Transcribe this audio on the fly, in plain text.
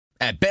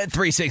At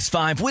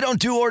Bet365, we don't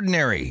do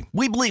ordinary.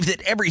 We believe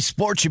that every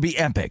sport should be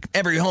epic.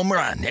 Every home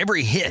run,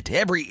 every hit,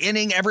 every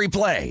inning, every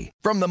play.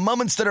 From the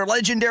moments that are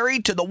legendary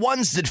to the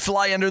ones that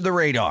fly under the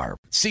radar.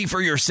 See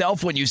for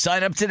yourself when you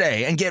sign up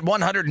today and get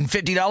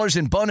 $150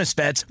 in bonus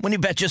bets when you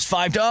bet just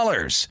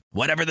 $5.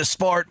 Whatever the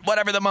sport,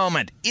 whatever the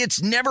moment,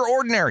 it's never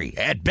ordinary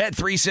at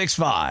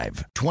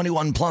Bet365.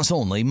 21 plus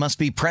only. Must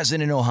be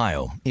present in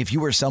Ohio. If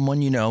you or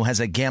someone you know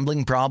has a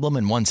gambling problem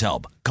and wants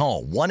help,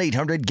 call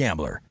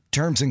 1-800-GAMBLER.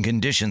 Terms and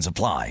conditions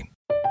apply.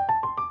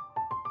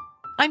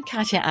 I'm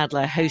Katya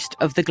Adler, host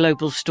of The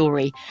Global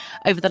Story.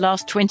 Over the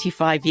last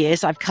 25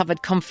 years, I've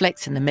covered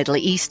conflicts in the Middle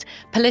East,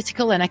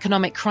 political and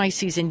economic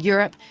crises in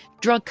Europe,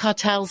 drug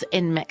cartels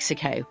in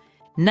Mexico.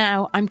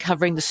 Now I'm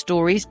covering the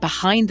stories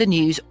behind the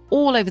news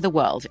all over the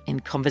world in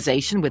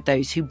conversation with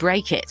those who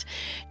break it.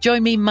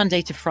 Join me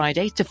Monday to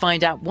Friday to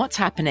find out what's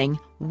happening,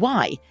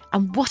 why,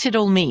 and what it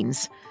all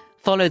means.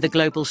 Follow The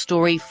Global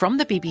Story from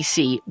the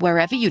BBC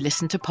wherever you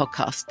listen to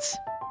podcasts.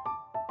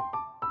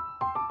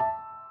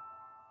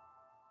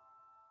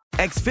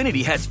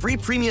 Xfinity has free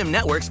premium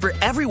networks for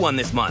everyone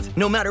this month,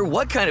 no matter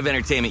what kind of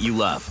entertainment you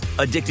love.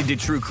 Addicted to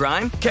true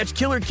crime? Catch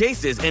killer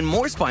cases and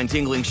more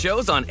spine-tingling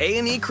shows on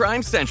A&E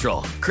Crime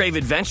Central. Crave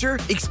adventure?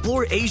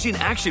 Explore Asian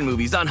action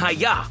movies on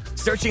Hi-YAH.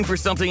 Searching for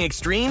something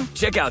extreme?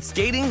 Check out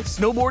skating,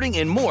 snowboarding,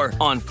 and more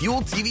on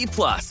Fuel TV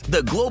Plus,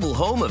 the global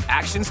home of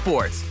action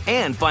sports.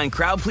 And find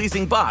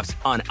crowd-pleasing bops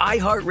on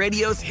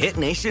iHeartRadio's Hit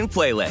Nation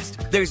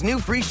playlist. There's new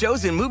free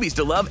shows and movies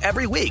to love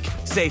every week.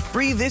 Say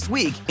free this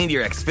week in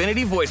your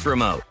Xfinity voice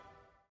remote.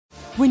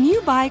 When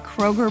you buy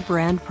Kroger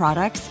brand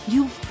products,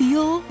 you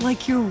feel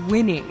like you're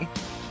winning.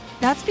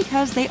 That's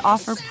because they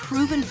offer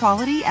proven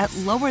quality at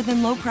lower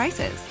than low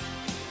prices.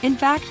 In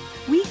fact,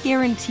 we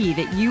guarantee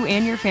that you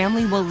and your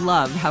family will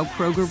love how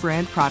Kroger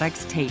brand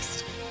products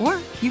taste, or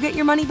you get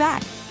your money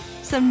back.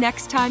 So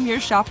next time you're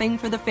shopping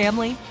for the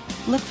family,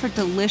 look for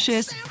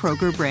delicious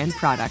Kroger brand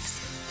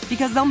products,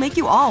 because they'll make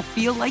you all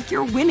feel like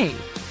you're winning.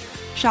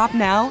 Shop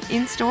now,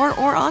 in-store,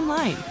 or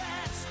online.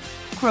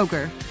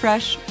 Kroger,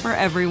 fresh for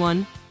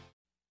everyone.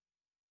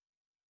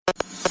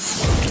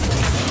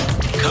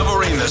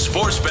 Covering the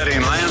sports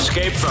betting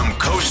landscape from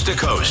coast to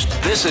coast.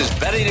 This is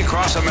Betting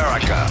Across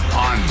America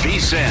on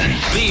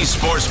VSiN, the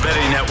Sports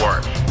Betting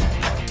Network.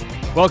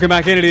 Welcome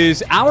back in. It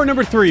is hour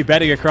number 3,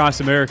 Betting Across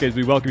America, as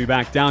we welcome you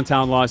back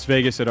downtown Las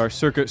Vegas at our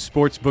Circa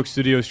Sportsbook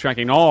Studios,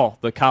 tracking all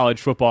the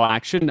college football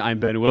action. I'm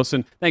Ben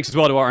Wilson. Thanks as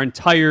well to our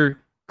entire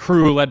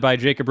crew, led by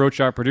Jacob Roach,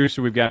 our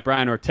producer. We've got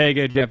Brian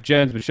Ortega, Jeff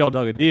Jens, Michelle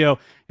Delgadillo,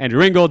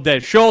 Andrew Ringold, Des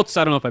Schultz.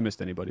 I don't know if I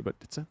missed anybody, but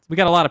we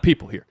got a lot of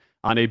people here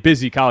on a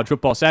busy college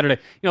football Saturday.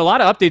 You know, a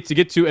lot of updates to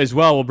get to as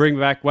well. We'll bring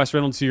back Wes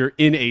Reynolds here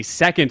in a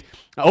second.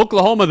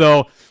 Oklahoma,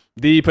 though,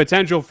 the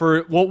potential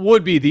for what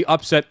would be the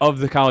upset of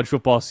the college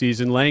football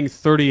season, laying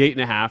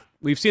 38.5.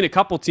 We've seen a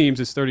couple teams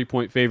as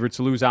 30-point favorites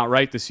lose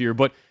outright this year,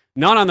 but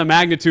none on the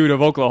magnitude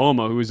of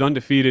Oklahoma, who is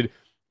undefeated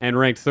and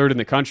ranked 3rd in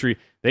the country.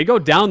 They go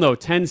down, though,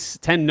 10-0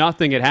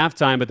 at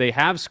halftime, but they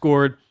have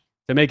scored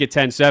to make it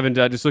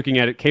 10-7. Just looking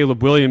at it,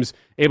 Caleb Williams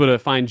able to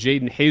find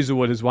Jaden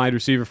Hazelwood, his wide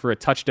receiver, for a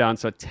touchdown.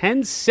 So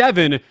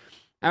 10-7.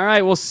 All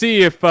right, we'll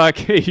see if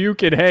KU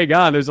can hang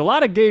on. There's a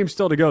lot of games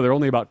still to go. They're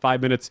only about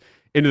 5 minutes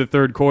into the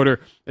third quarter.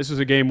 This was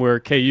a game where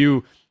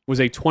KU was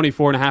a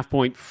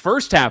 24.5-point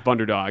first-half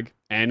underdog,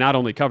 and not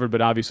only covered,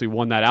 but obviously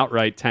won that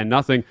outright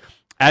 10-0.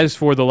 As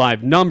for the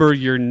live number,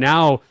 you're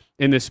now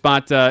in this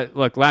spot.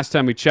 Look, last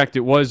time we checked,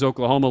 it was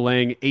Oklahoma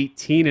laying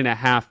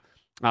 18.5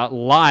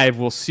 live.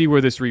 We'll see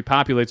where this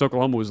repopulates.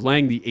 Oklahoma was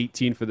laying the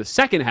 18 for the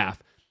second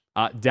half,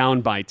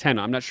 down by 10.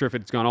 I'm not sure if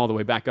it's gone all the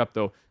way back up,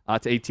 though,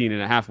 to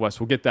 18.5, West.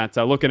 We'll get that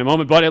look in a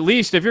moment. But at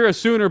least if you're a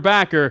Sooner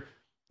backer,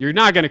 you're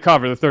not going to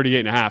cover the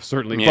 38.5,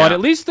 certainly. Yeah. But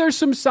at least there's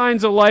some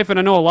signs of life, and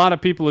I know a lot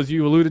of people, as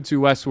you alluded to,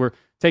 Wes, were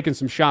taking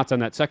some shots on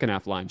that second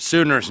half line.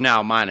 Sooners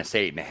now minus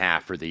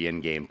 8.5 for the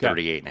in-game,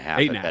 38.5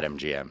 at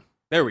BetMGM.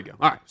 There we go.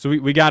 All right, so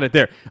we got it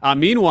there.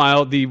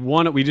 Meanwhile, the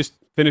one that we just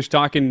finished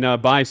talking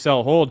buy,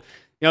 sell, hold,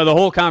 you know, the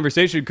whole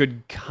conversation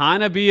could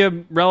kind of be a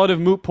relative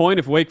moot point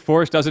if Wake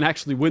Forest doesn't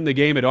actually win the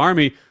game at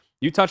Army.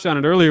 You touched on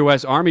it earlier,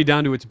 Wes. Army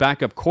down to its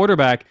backup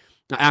quarterback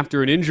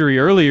after an injury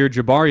earlier.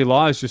 Jabari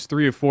Law is just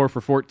 3 of 4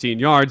 for 14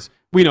 yards.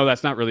 We know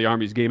that's not really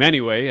Army's game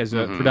anyway, as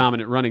a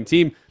predominant running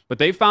team. But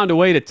they found a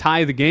way to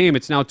tie the game.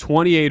 It's now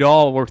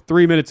 28-all. We're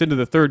 3 minutes into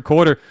the third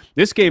quarter.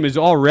 This game is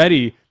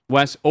already,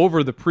 Wes,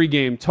 over the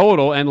pregame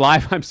total, and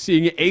live I'm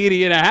seeing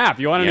 80.5.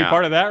 You want any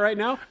part of that right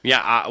now?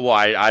 Yeah,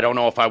 I don't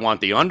know if I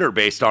want the under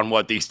based on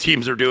what these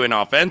teams are doing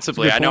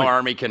offensively. I know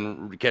Army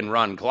can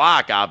run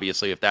clock,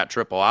 obviously, if that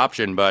triple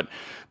option, but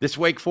this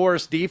Wake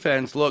Forest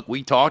defense, look,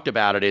 we talked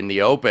about it in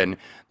the open.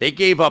 They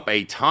gave up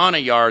a ton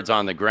of yards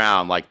on the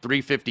ground, like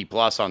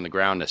 350-plus on the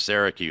ground to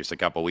Syracuse a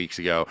couple weeks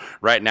ago.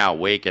 Right now,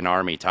 Wake and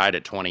Army tied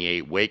at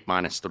 28. Wake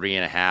minus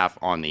 3.5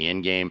 on the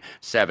in-game,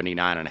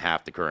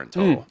 79.5 the current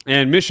total.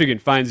 And Michigan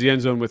finds the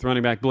end zone with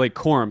running back Blake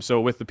Corum. So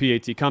with the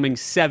PAT coming,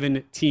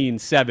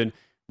 17-7.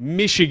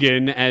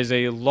 Michigan as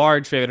a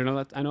large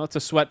favorite. I know it's a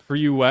sweat for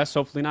you, Wes.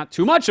 Hopefully not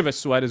too much of a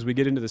sweat as we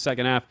get into the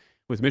second half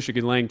with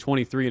Michigan laying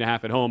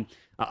 23.5 at home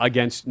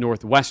against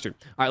Northwestern.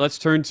 All right, let's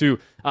turn to,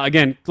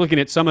 again, looking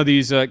at some of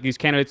these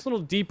candidates a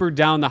little deeper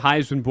down the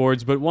Heisman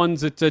boards, but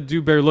ones that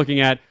do bear looking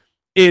at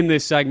in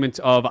this segment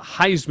of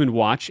Heisman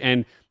Watch.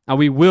 And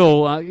we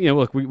will,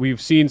 look,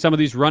 we've seen some of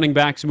these running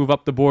backs move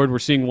up the board. We're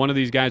seeing one of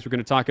these guys we're going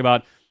to talk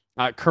about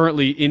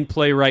currently in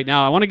play right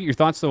now. I want to get your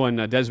thoughts, though, on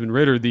Desmond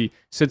Ridder, the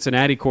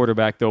Cincinnati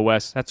quarterback, though,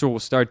 Wes. That's where we'll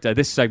start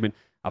this segment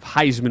of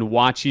Heisman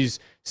Watch. He's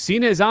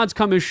seen his odds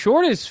come as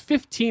short as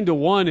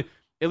 15-1,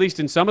 at least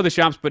in some of the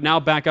shops, but now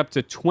back up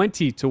to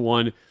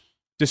 20-1,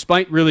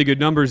 despite really good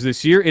numbers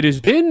this year. It has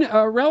been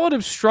a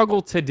relative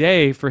struggle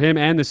today for him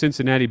and the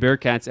Cincinnati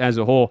Bearcats as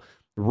a whole.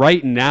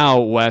 Right now,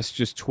 Wes,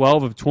 just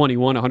 12 of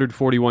 21,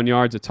 141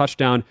 yards, a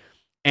touchdown,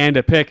 and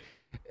a pick.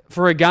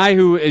 For a guy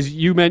who, as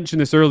you mentioned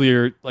this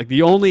earlier, like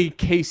the only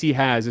case he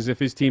has is if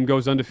his team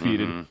goes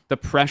undefeated. Mm-hmm. The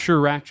pressure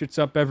ratchets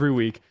up every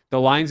week. The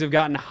lines have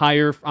gotten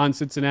higher on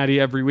Cincinnati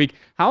every week.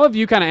 How have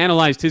you kind of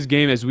analyzed his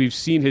game as we've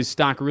seen his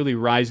stock really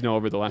rise now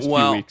over the last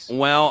few weeks?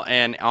 Well,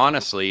 and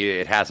honestly,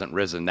 it hasn't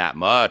risen that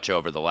much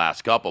over the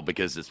last couple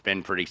because it's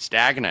been pretty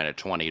stagnant at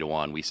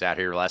 20-1. We sat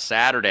here last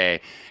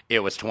Saturday,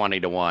 it was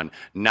 20-1.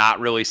 Not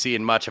really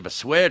seeing much of a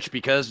switch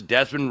because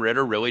Desmond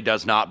Ridder really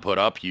does not put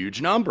up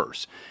huge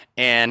numbers.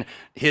 And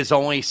his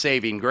only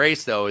saving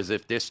grace, though, is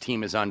if this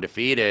team is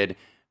undefeated,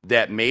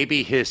 that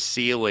maybe his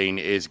ceiling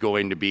is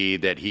going to be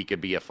that he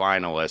could be a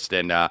finalist.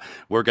 And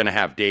we're going to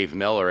have Dave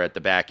Miller at the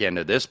back end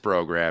of this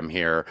program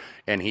here,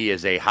 and he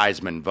is a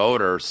Heisman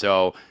voter.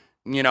 So,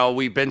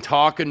 we've been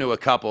talking to a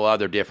couple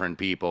other different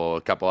people,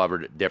 a couple other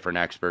different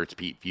experts,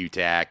 Pete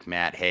Futak,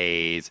 Matt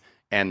Hayes,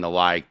 and the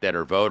like, that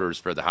are voters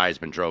for the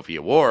Heisman Trophy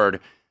Award.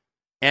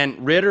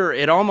 And Ridder,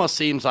 it almost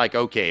seems like,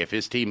 okay, if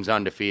his team's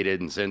undefeated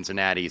and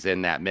Cincinnati's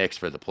in that mix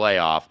for the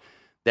playoff,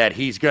 that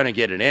he's going to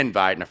get an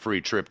invite and a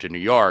free trip to New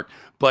York,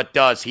 but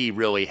does he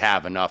really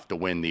have enough to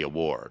win the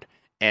award?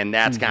 And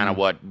that's kind of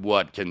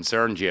what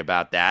concerns you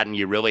about that, and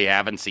you really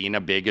haven't seen a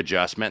big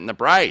adjustment in the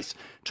price.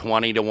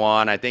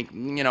 20-1, I think,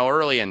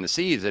 early in the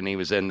season he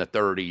was in the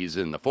 30s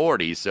and the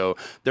 40s, so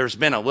there's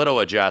been a little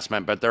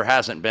adjustment, but there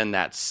hasn't been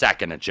that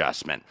second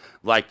adjustment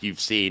like you've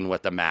seen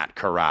with the Matt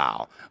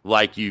Corral,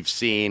 like you've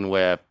seen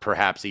with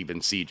perhaps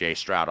even C.J.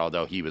 Stroud,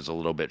 although he was a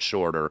little bit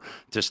shorter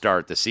to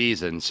start the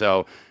season.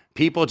 So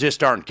people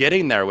just aren't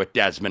getting there with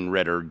Desmond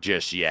Ridder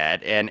just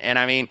yet. And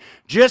I mean,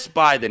 just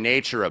by the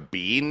nature of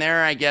being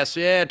there, I guess,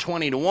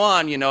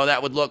 20-1,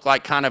 that would look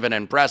like kind of an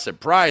impressive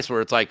price where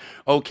it's like,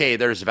 okay,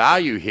 there's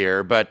value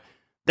here, but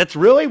that's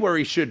really where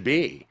he should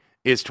be,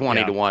 is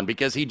 20-1,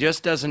 because he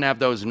just doesn't have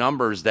those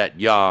numbers that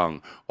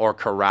Young or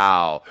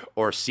Corral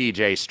or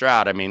C.J.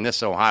 Stroud. I mean,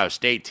 this Ohio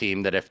State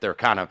team that if they're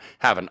kind of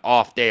have an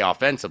off day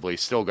offensively,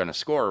 still going to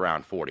score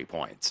around 40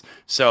 points.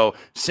 So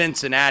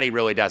Cincinnati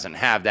really doesn't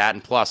have that,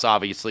 and plus,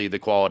 obviously, the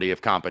quality of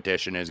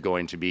competition is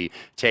going to be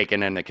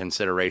taken into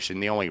consideration.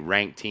 The only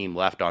ranked team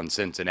left on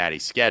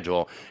Cincinnati's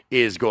schedule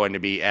is going to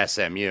be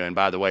SMU. And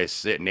by the way,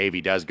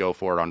 Navy does go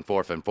for it on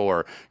 4th and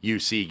 4.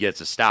 UC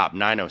gets a stop.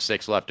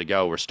 9:06 left to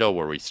go. We're still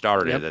where we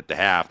started at the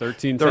half.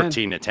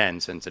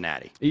 13-10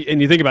 Cincinnati.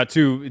 And you think about,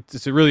 too,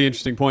 it's a really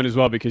interesting point as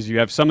well, because you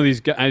have some of these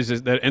guys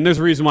and there's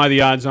a reason why the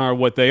odds are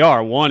what they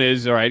are. One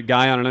is, all right,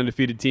 guy on an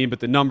undefeated team,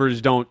 but the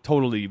numbers don't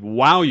totally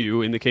wow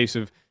you in the case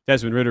of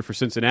Desmond Ridder for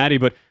Cincinnati.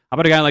 But how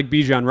about a guy like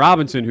Bijan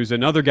Robinson, who's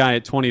another guy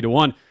at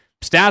 20-1?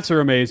 Stats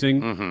are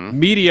amazing. Mm-hmm.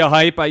 Media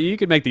hype, you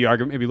could make the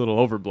argument, maybe a little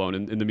overblown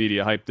in the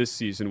media hype this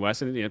season,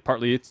 Wes. And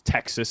partly it's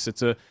Texas.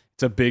 It's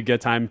a big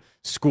time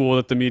school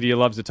that the media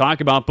loves to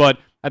talk about. But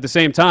at the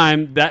same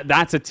time,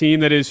 that's a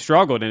team that has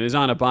struggled and is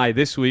on a bye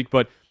this week.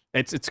 But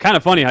it's kind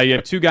of funny how you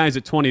have two guys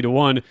at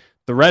 20-1.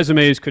 The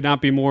resumes could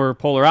not be more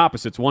polar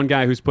opposites. One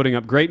guy who's putting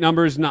up great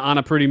numbers on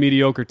a pretty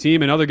mediocre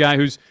team, another guy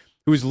who's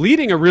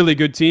leading a really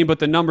good team, but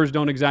the numbers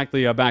don't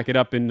exactly back it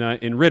up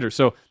in Ridder.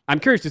 So I'm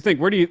curious to think,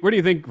 where do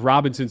you think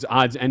Robinson's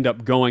odds end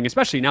up going,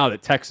 especially now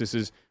that Texas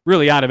is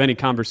really out of any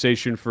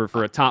conversation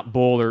for a top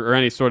bowl or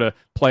any sort of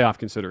playoff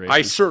consideration?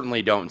 I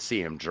certainly don't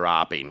see him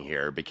dropping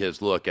here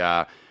because, look,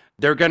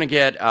 they're going to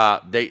get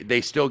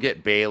they still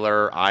get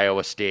Baylor,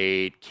 Iowa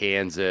State,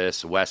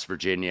 Kansas, West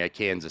Virginia,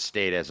 Kansas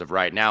State as of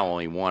right now.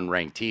 Only one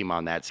ranked team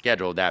on that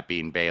schedule, that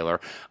being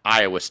Baylor.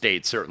 Iowa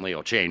State certainly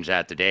will change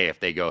that today if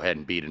they go ahead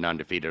and beat an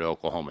undefeated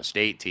Oklahoma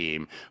State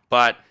team.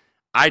 But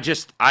I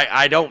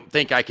don't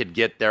think I could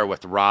get there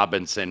with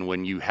Robinson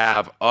when you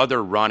have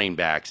other running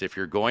backs. If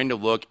you're going to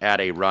look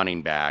at a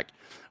running back,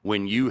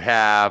 when you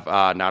have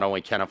not only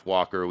Kenneth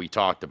Walker, we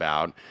talked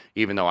about,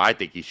 even though I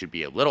think he should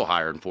be a little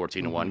higher than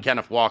 14-1, mm-hmm.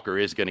 Kenneth Walker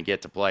is going to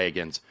get to play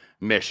against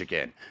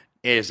Michigan,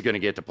 is going to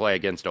get to play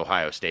against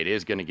Ohio State,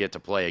 is going to get to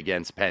play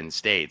against Penn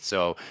State.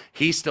 So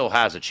he still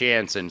has a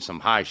chance in some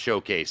high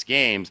showcase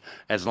games,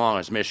 as long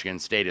as Michigan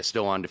State is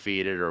still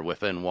undefeated or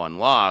within one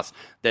loss,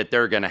 that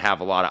they're going to have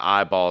a lot of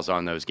eyeballs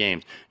on those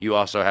games. You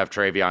also have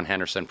Travion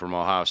Henderson from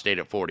Ohio State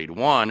at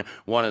 40-1.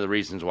 One of the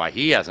reasons why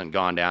he hasn't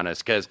gone down is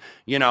because,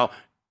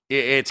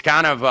 it's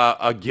kind of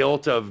a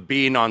guilt of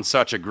being on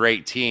such a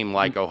great team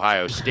like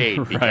Ohio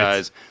State,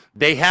 because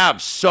they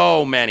have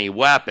so many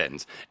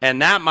weapons.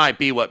 And that might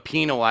be what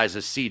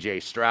penalizes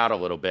C.J. Stroud a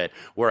little bit,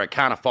 where it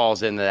kind of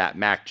falls into that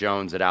Mac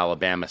Jones at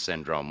Alabama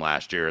syndrome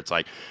last year. It's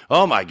like,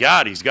 oh my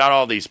God, he's got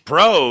all these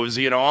pros,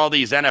 all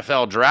these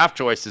NFL draft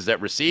choices at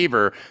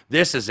receiver.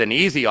 This is an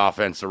easy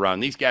offense to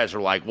run. These guys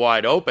are like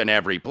wide open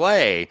every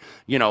play,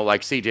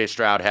 like C.J.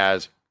 Stroud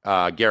has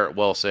Garrett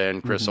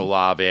Wilson, Chris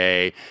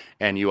Olave,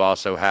 and you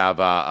also have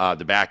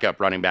the backup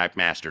running back,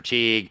 Master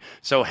Teague.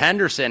 So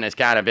Henderson is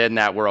kind of in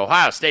that where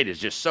Ohio State is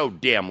just so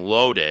damn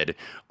loaded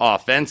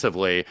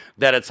offensively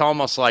that it's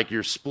almost like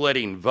you're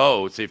splitting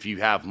votes if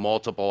you have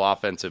multiple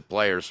offensive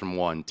players from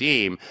one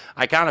team.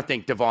 I kind of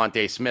think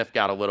Devontae Smith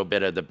got a little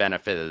bit of the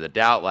benefit of the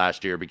doubt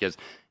last year because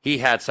he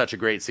had such a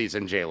great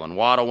season. Jalen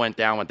Waddle went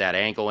down with that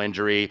ankle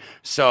injury.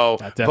 So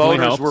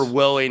voters were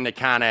willing to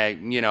kind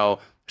of,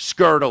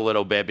 skirt a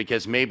little bit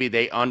because maybe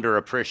they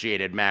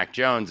underappreciated Mac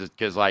Jones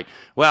because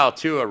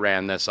Tua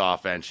ran this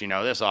offense,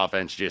 this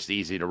offense just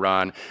easy to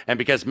run. And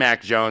because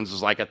Mac Jones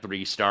was like a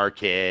 3-star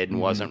kid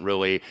and wasn't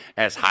really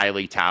as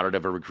highly touted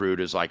of a recruit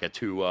as like a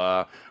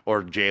Tua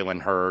or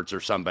Jalen Hurts or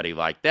somebody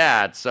like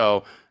that.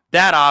 So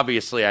that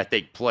obviously, I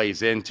think,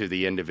 plays into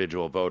the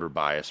individual voter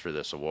bias for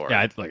this award.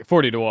 Yeah, it's like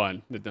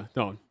 40-1.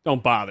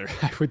 Don't bother.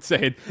 I would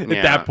say at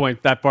that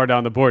point, that far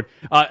down the board.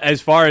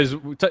 As far as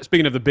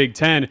speaking of the Big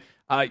Ten,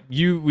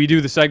 we do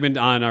the segment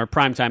on our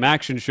primetime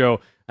action show.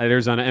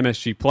 There's on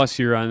MSG Plus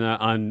here on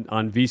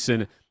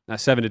VSiN,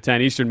 7 to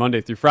 10 Eastern, Monday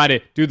through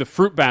Friday. Do the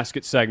fruit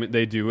basket segment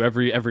they do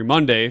every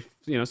Monday.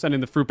 Sending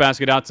the fruit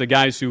basket out to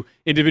guys who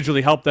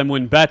individually help them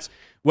win bets.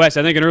 Wes,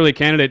 I think an early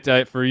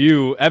candidate for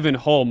you, Evan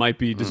Hull, might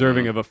be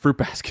deserving of a fruit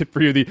basket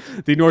for you.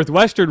 The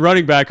Northwestern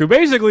running back who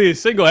basically is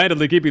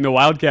single-handedly keeping the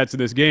Wildcats in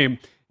this game.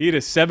 He had a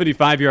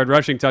 75-yard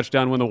rushing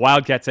touchdown when the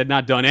Wildcats had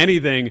not done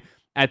anything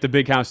at the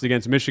Big House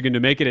against Michigan to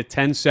make it a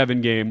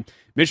 10-7 game.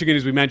 Michigan,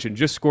 as we mentioned,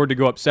 just scored to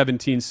go up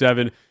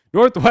 17-7.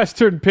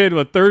 Northwestern pinned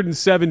with 3rd and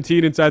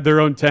 17 inside their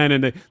own 10,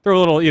 and they throw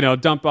a little,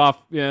 dump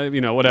off,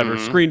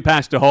 screen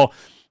pass to Hull.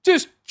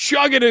 Just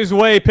chugging his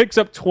way, picks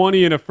up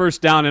 20 and a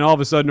first down, and all of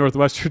a sudden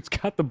Northwestern's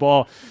got the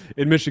ball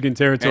in Michigan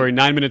territory.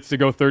 9 minutes to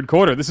go, third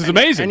quarter. This is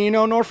amazing.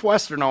 And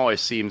Northwestern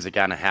always seems to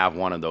kind of have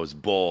one of those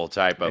bull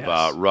type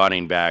of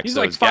running backs. He's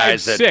those like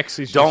 5'6".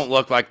 That don't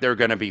look like they're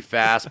going to be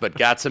fast, but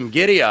got some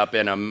giddy up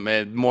in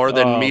them more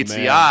than meets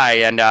the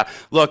eye. And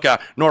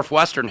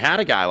Northwestern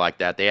had a guy like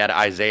that. They had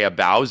Isaiah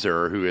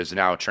Bowser, who is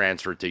now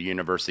transferred to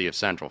University of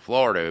Central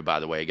Florida, who, by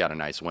the way, got a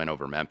nice win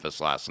over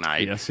Memphis last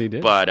night. Yes, he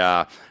did.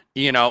 But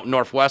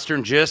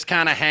Northwestern just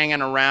kind of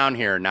hanging around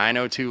here.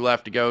 9:02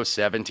 left to go,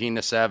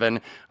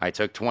 17-7. I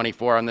took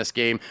 24 on this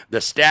game. The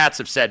stats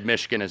have said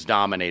Michigan has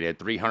dominated.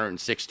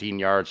 316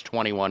 yards,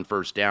 21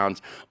 first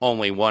downs,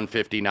 only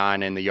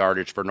 159 in the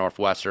yardage for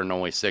Northwestern,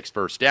 only 6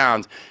 first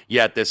downs.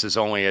 Yet this is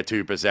only a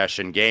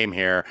 2-possession game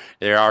here.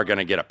 They are going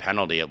to get a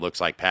penalty. It looks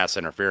like pass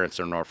interference,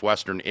 so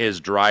Northwestern is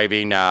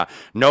driving.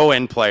 No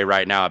in play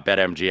right now at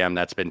BetMGM.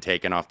 That's been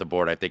taken off the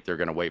board. I think they're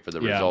going to wait for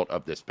the result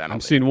of this penalty.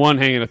 I've seen one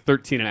hanging a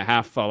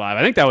 13.5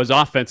 I think that was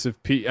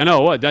offensive.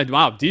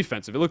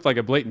 Defensive. It looked like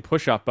a blatant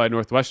push-off by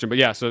Northwestern. But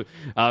yeah, so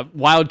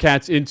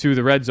Wildcats into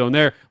the red zone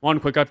there. One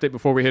quick update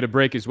before we hit a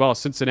break as well.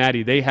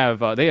 Cincinnati, they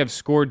have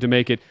scored to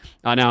make it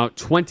now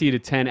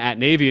 20-10 at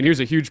Navy. And here's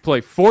a huge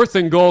play. 4th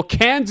and goal.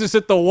 Kansas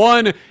at the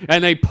 1,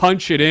 and they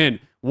punch it in.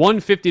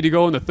 1:50 to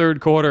go in the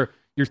third quarter.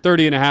 Your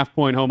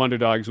 30.5-point home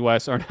underdogs,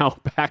 Wes, are now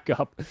back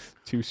up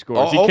 2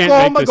 scores.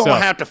 Oklahoma going to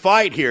have to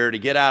fight here to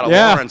get out of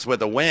Lawrence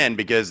with a win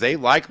because they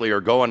likely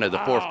are going to the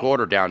fourth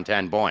quarter down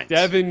 10 points.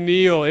 Devin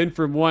Neal in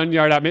from 1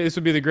 yard out. This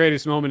would be the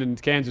greatest moment in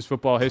Kansas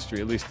football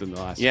history, at least in the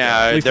last.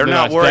 Yeah, they're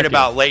not worried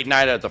about late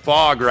night at the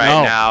Fog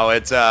now.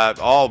 It's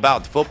all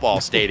about the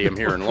football stadium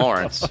here in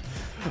Lawrence.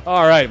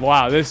 All right,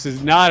 wow, this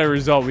is not a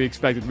result we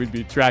expected we'd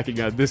be tracking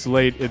this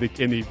late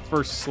in the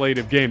first slate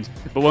of games.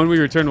 But when we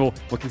return, we'll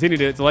continue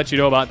to let you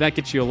know about that.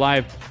 Get you a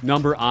live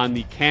number on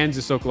the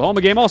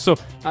Kansas-Oklahoma game. Also,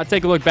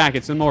 take a look back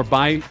at some more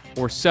buy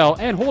or sell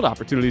and hold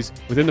opportunities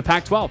within the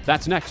Pac-12.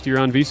 That's next here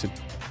on VSiN.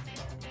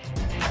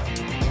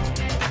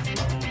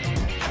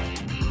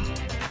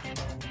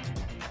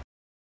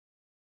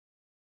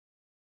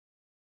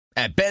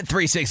 At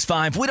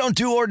Bet365, we don't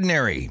do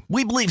ordinary.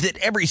 We believe that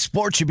every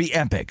sport should be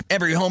epic.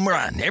 Every home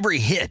run, every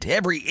hit,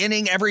 every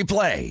inning, every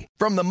play.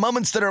 From the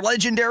moments that are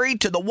legendary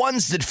to the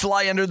ones that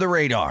fly under the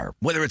radar.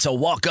 Whether it's a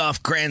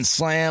walk-off grand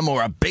slam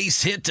or a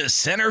base hit to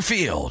center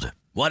field.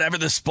 Whatever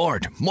the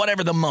sport,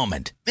 whatever the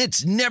moment.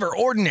 It's never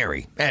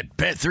ordinary at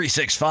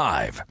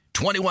Bet365.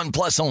 21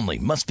 plus only.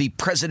 Must be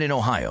present in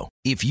Ohio.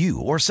 If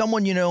you or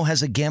someone you know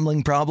has a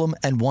gambling problem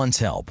and wants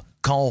help,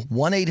 call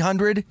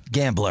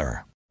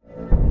 1-800-GAMBLER.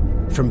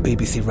 From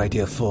BBC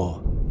Radio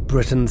 4,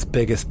 Britain's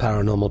biggest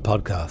paranormal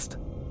podcast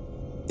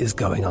is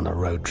going on a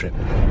road trip.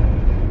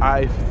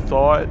 I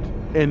thought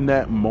in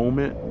that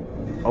moment,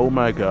 oh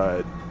my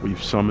God,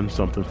 we've summoned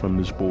something from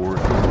this board.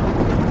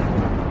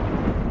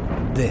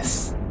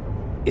 This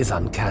is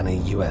Uncanny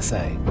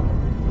USA.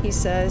 He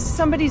says,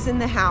 somebody's in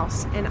the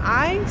house, and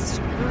I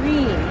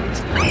screamed.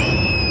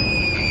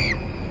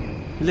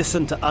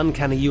 Listen to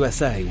Uncanny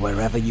USA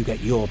wherever you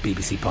get your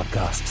BBC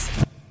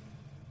podcasts,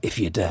 if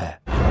you dare.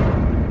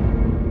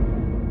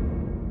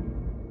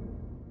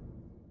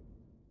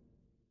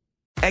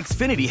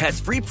 Xfinity has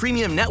free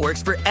premium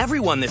networks for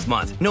everyone this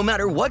month, no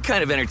matter what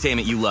kind of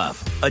entertainment you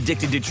love.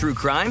 Addicted to true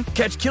crime?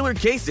 Catch killer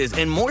cases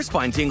and more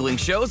spine-tingling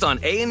shows on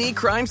A&E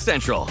Crime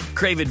Central.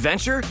 Crave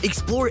adventure?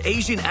 Explore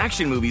Asian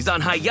action movies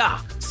on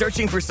Hi-YAH.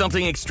 Searching for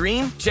something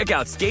extreme? Check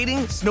out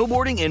skating,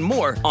 snowboarding, and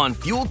more on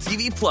Fuel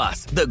TV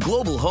Plus, the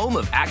global home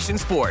of action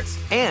sports.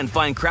 And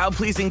find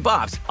crowd-pleasing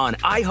bops on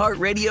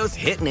iHeartRadio's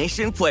Hit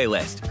Nation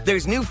playlist.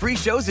 There's new free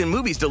shows and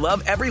movies to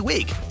love every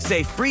week.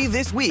 Say free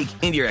this week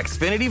in your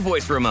Xfinity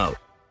voice remote.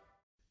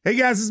 Hey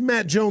guys, this is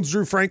Matt Jones,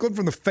 Drew Franklin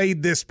from the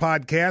Fade This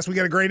podcast. We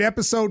got a great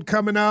episode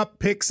coming up,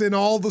 picks in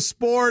all the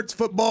sports,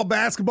 football,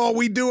 basketball,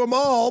 we do them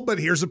all, but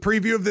here's a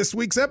preview of this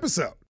week's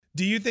episode.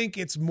 Do you think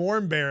it's more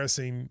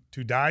embarrassing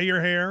to dye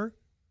your hair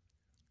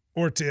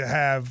or to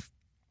have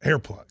hair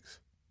plugs?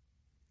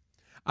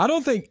 I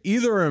don't think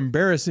either are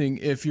embarrassing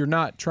if you're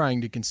not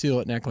trying to conceal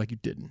it and act like you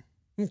didn't.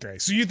 Okay,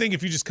 so you think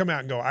if you just come out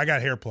and go, I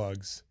got hair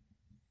plugs.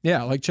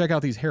 Yeah, like check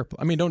out these hair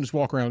plugs. I mean, don't just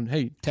walk around,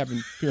 hey,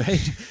 tapping,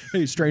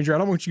 hey, stranger, I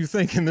don't want you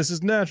thinking this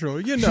is natural.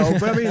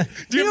 But I mean,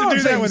 do you have to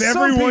do that with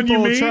everyone you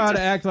meet? Try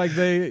to act like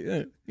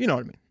they, you know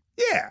what I mean?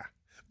 Yeah.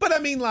 But I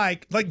mean,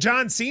 like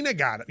John Cena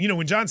got it.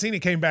 When John Cena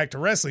came back to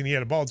wrestling, he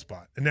had a bald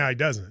spot, and now he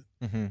doesn't.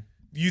 Mm-hmm.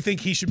 You think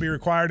he should be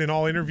required in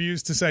all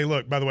interviews to say,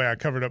 look, by the way, I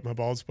covered up my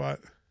bald spot?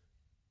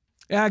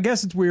 Yeah, I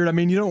guess it's weird. I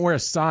mean, you don't wear a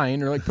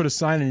sign or put a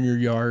sign in your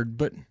yard,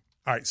 but.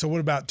 All right, so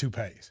what about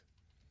toupees?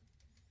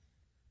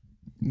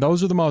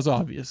 Those are the most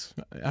obvious.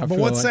 But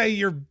let's say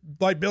you're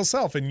like Bill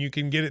Self and you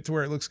can get it to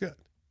where it looks good.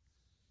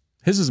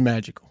 His is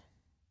magical.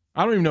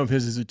 I don't even know if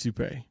his is a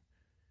toupee.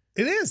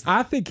 It is.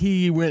 I think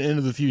he went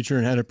into the future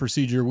and had a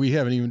procedure we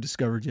haven't even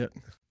discovered yet.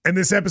 And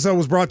this episode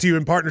was brought to you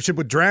in partnership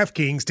with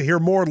DraftKings. To hear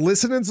more,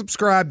 listen and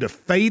subscribe to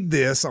Fade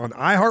This on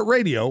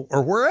iHeartRadio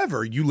or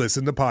wherever you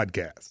listen to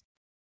podcasts.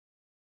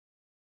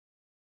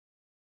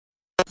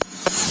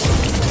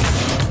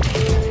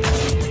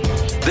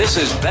 This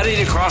is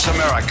Betting Across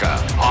America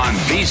on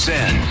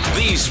VSiN,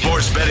 the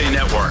Sports Betting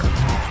Network.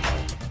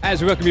 As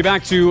we welcome you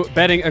back to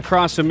Betting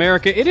Across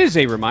America, it is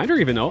a reminder,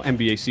 even though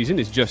NBA season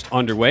is just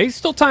underway,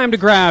 still time to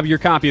grab your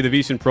copy of the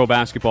VSiN Pro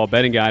Basketball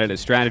Betting Guide. It has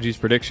strategies,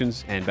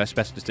 predictions, and best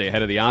bets to stay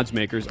ahead of the odds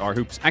makers. Our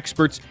hoops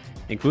experts,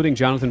 including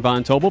Jonathan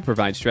Von Tobel,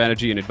 provide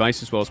strategy and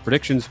advice as well as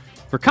predictions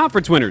for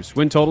conference winners,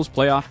 win totals,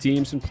 playoff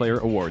teams, and player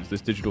awards.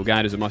 This digital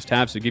guide is a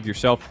must-have, so give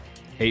yourself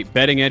a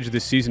betting edge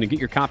this season and get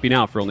your copy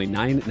now for only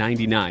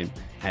 $9.99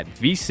 at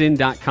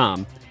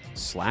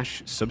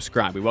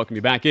vsin.com/subscribe. We welcome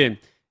you back in.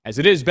 As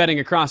it is Betting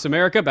Across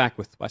America, back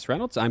with Wes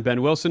Reynolds. I'm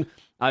Ben Wilson.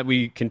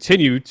 We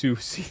continue to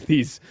see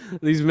these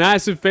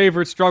massive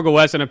favorites struggle,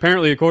 Wes, and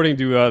apparently, according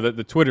to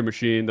the Twitter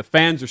machine, the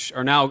fans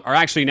are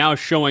actually now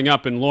showing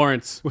up in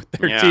Lawrence with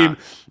their team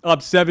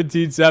up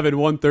 17-7,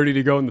 1:30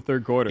 to go in the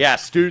third quarter. Yeah,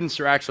 students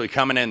are actually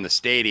coming in the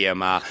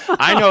stadium. I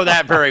know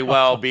that very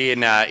well,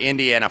 being an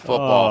Indiana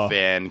football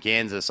fan.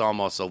 Kansas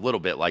almost a little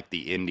bit like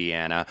the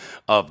Indiana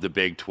of the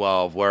Big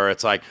 12, where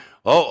it's like,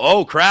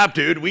 oh crap,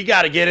 dude, we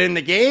got to get in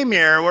the game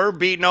here. We're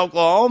beating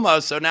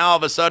Oklahoma. So now all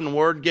of a sudden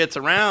word gets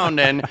around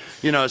and,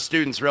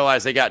 students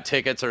realize they got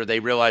tickets or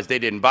they realize they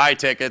didn't buy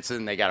tickets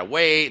and they got to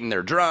wait and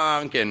they're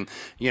drunk and,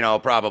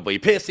 probably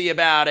pissy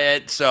about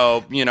it.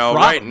 So,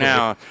 right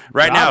now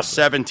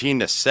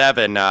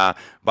 17-7.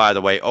 By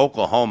the way,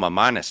 Oklahoma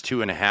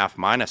 -2.5,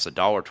 minus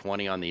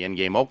 $1.20 on the end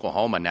game.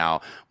 Oklahoma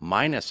now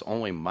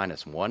only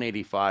minus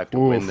 185 to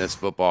win this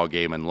football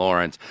game in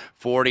Lawrence.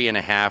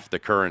 40.5 the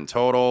current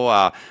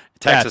total.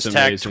 Texas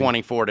Tech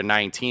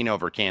 24-19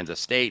 over Kansas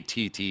State.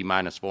 TT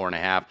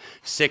 -4.5,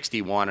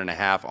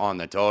 61.5 on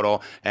the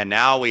total. And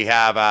now we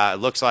have, it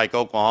looks like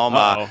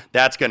Oklahoma,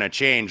 that's going to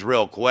change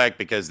real quick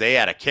because they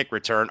had a kick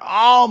return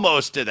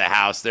almost to the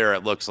house there,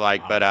 it looks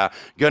like, but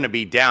going to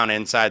be down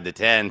inside the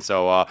 10.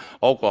 So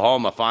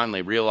Oklahoma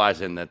finally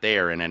realizing that they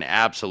are in an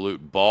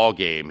absolute ball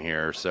game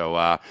here.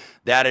 So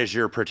that is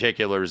your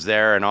particulars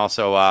there. And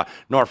also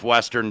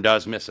Northwestern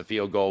does miss a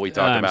field goal. We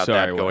talked about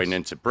that going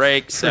into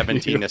break.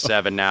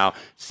 17-7 now.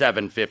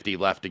 7:50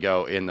 left to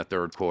go in the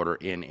third quarter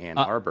in Ann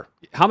Arbor.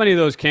 How many of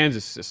those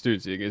Kansas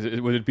students,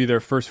 would it be their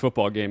first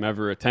football game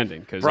ever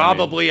attending?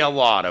 Probably a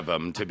lot of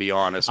them, to be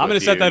honest I'm going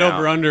to set that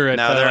over-under at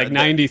like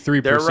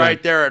 93%. They're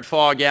right there at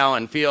Fog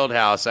Allen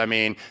Fieldhouse. I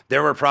mean,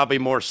 there were probably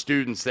more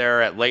students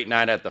there at late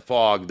night at the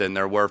Fog than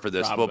there were for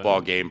this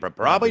football game, but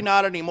probably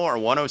not anymore.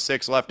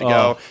 1:06 left to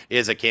go.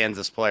 Is a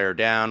Kansas player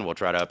down. We'll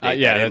try to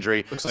update that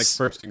injury. Looks like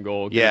first and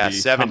goal.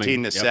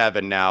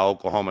 17-7 now.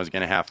 Oklahoma's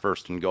going to have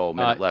first and goal.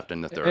 Minute left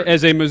in the third.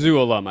 As a Mizzou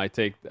alum, I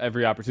take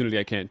every opportunity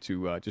I can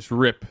to just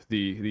rip the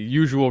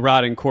usual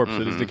rotting corpse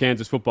that is the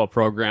Kansas football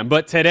program.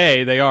 But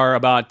today they are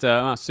about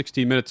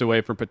 16 minutes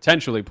away from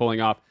potentially pulling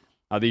off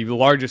the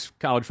largest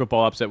college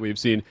football upset we've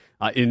seen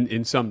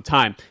in some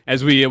time.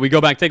 As we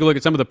go back, take a look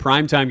at some of the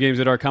primetime games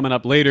that are coming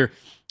up later.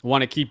 I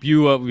want to keep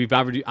you, we've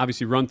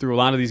obviously run through a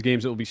lot of these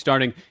games that will be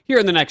starting here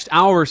in the next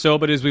hour or so,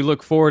 but as we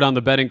look forward on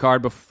the betting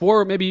card,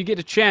 before maybe you get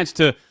a chance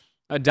to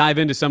dive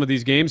into some of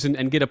these games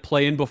and get a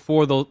play in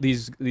before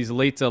these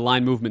late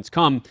line movements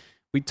come.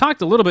 We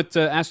talked a little bit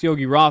to ask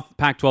Yogi Roth,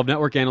 Pac-12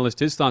 Network analyst,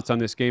 his thoughts on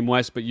this game,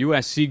 Wes, but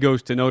USC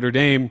goes to Notre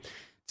Dame.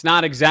 It's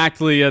not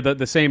exactly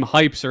the same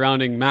hype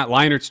surrounding Matt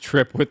Leinert's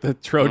trip with the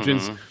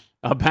Trojans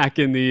back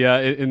in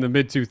the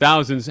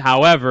mid-2000s.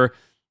 However,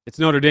 it's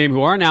Notre Dame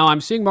who are now,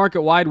 I'm seeing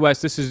market-wide,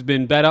 West, this has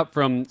been bet up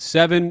from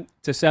 7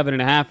 to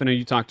 7.5. I know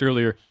you talked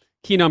earlier,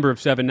 key number of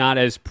 7, not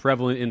as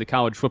prevalent in the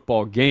college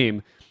football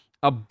game.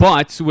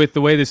 But with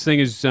the way this thing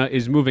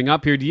is moving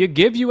up here, do you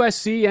give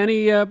USC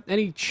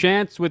any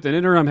chance with an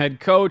interim head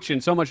coach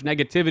and so much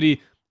negativity,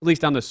 at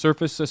least on the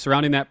surface,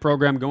 surrounding that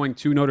program going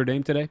to Notre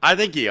Dame today? I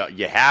think you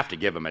have to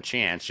give them a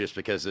chance just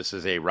because this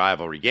is a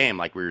rivalry game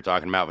like we were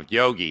talking about with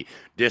Yogi.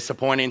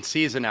 Disappointing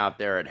season out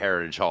there at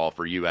Heritage Hall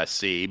for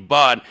USC,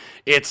 but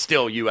it's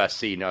still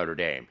USC Notre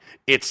Dame.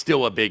 It's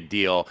still a big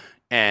deal.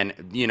 And,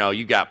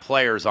 you got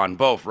players on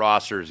both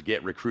rosters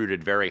get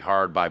recruited very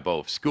hard by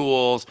both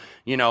schools.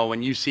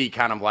 When you see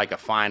kind of like a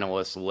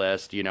finalist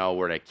list,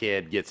 where the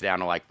kid gets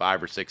down to like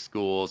 5 or 6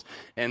 schools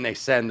and they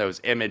send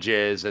those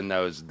images and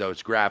those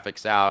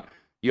graphics out,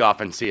 you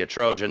often see a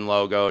Trojan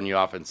logo and you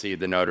often see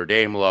the Notre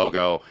Dame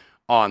logo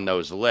on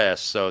those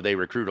lists. So they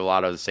recruit a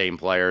lot of the same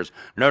players.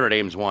 Notre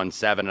Dame's won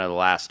 7 of the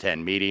last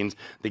 10 meetings.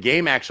 The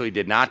game actually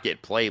did not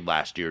get played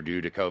last year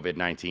due to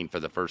COVID-19 for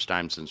the first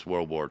time since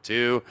World War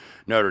II.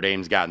 Notre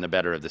Dame's gotten the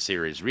better of the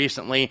series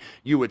recently.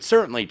 You would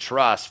certainly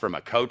trust, from a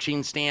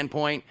coaching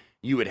standpoint,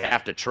 you would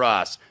have to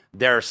trust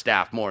their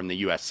staff more than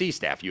the USC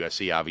staff.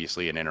 USC,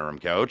 obviously, an interim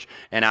coach.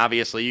 And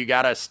obviously, you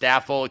got a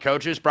staff full of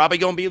coaches probably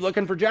going to be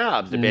looking for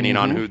jobs, depending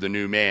on who the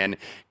new man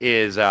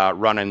is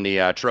running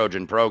the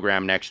Trojan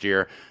program next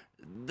year.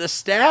 The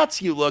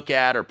stats you look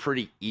at are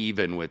pretty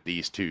even with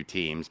these two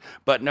teams,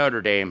 but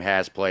Notre Dame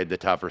has played the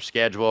tougher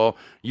schedule.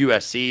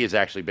 USC has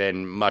actually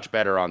been much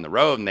better on the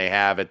road than they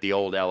have at the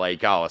old LA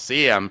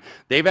Coliseum.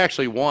 They've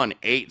actually won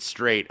 8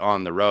 straight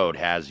on the road,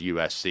 has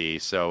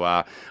USC. So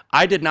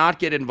I did not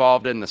get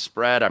involved in the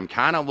spread. I'm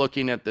kind of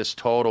looking at this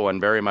total and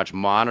very much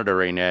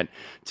monitoring it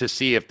to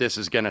see if this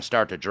is going to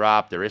start to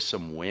drop. There is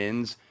some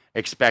wins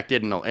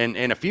expected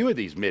in a few of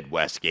these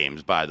Midwest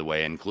games, by the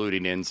way,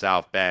 including in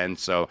South Bend.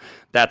 So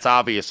that's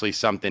obviously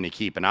something to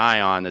keep an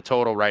eye on. The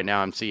total right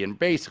now I'm seeing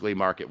basically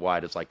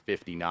market-wide is like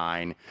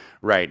 59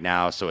 right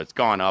now, so it's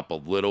gone up a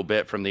little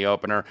bit from the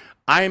opener.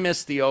 I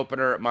missed the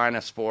opener at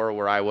 -4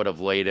 where I would have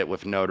laid it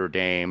with Notre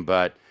Dame,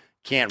 but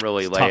can't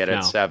really lay it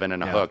at 7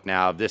 and a hook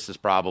now. This is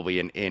probably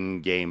an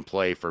in-game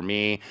play for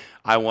me.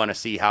 I want to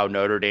see how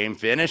Notre Dame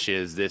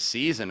finishes this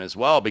season as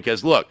well,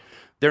 because, look,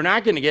 they're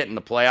not going to get in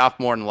the playoff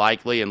more than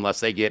likely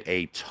unless they get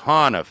a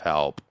ton of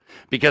help,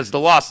 because the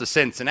loss to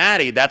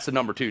Cincinnati, that's the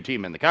number 2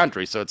 team in the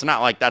country. So it's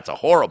not like that's a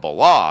horrible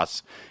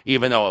loss,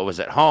 even though it was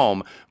at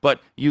home. But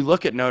you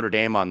look at Notre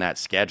Dame on that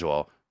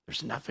schedule,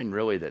 there's nothing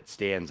really that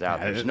stands out.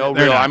 There's no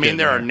real, I mean,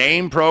 there are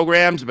name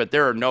programs, but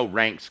there are no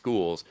ranked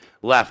schools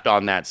left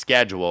on that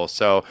schedule.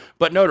 So,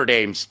 but Notre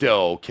Dame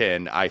still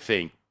can, I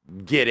think,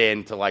 get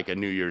into like a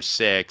New Year's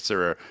Six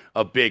or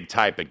a big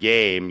type of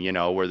game,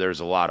 where there's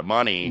a lot of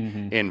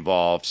money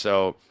involved.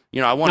 So,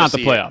 I want to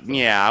see, the playoff.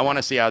 Yeah, I want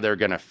to see how they're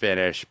going to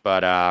finish.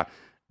 But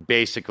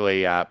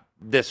basically,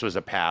 this was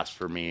a pass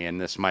for me,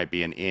 and this might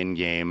be an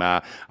in-game.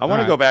 I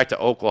want to go back to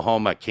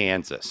Oklahoma,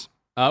 Kansas.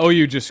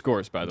 OU just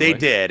scores, by the way. They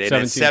did, and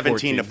it's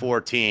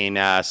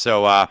 17-14.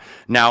 So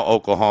now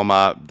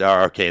Oklahoma,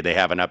 they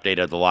haven't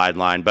updated the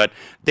line, but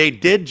they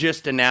did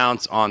just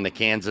announce on the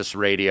Kansas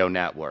radio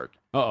network.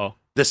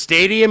 The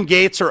stadium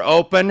gates are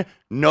open.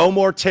 No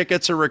more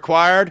tickets are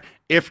required.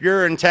 If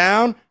you're in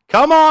town,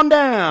 come on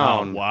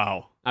down. Oh,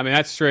 wow. I mean,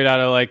 that's straight out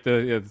of like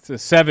the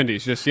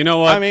 70s. Just, you know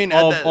what? I mean,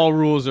 all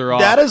rules are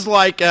off. That is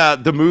like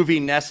the movie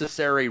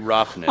Necessary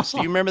Roughness. Do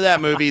you remember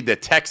that movie, the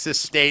Texas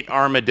State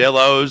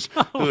Armadillos,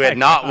 who had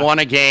not won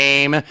a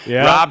game?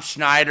 Yeah. Rob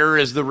Schneider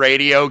is the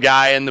radio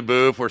guy in the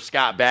booth, where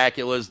Scott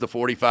Bakula is the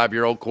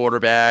 45-year-old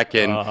quarterback.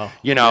 And,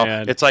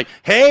 it's like,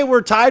 hey,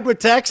 we're tied with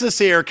Texas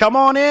here. Come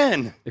on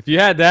in. If you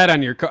had that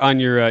on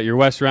your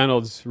Wes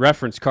Reynolds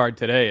reference card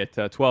today at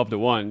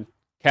 12-1,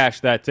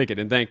 cash that ticket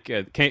and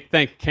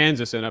thank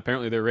Kansas and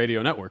apparently their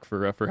radio network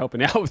for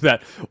helping out with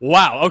that.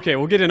 Wow. Okay,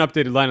 we'll get an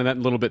updated line on that in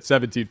a little bit.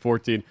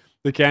 17-14,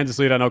 the Kansas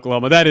lead on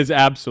Oklahoma. That is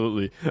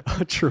absolutely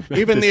tremendous.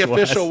 Even the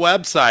official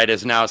website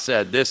has now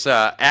said this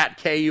at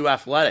KU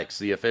Athletics,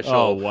 the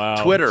official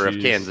Twitter of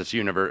Kansas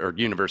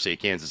University of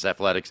Kansas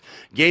Athletics.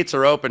 Gates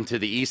are open to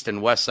the east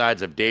and west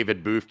sides of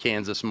David Booth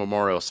Kansas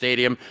Memorial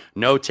Stadium.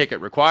 No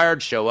ticket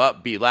required. Show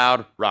up, be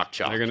loud, rock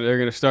chalk. They're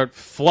gonna start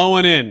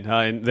flowing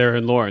in there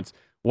in Lawrence.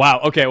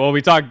 Wow. Okay. Well,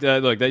 we talked,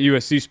 look, that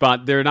USC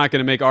spot, they're not going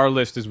to make our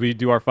list as we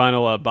do our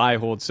final buy,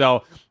 hold,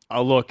 sell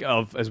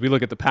as we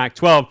look at the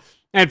Pac-12.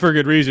 And for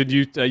good reason,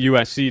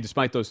 USC,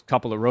 despite those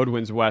couple of road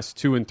wins, West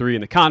 2-3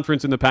 in the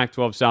conference in the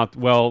Pac-12 South,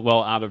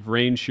 well out of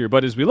range here.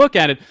 But as we look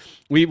at it,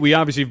 we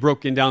obviously have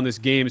broken down this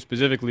game,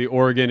 specifically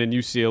Oregon and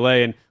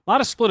UCLA, and a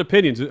lot of split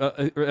opinions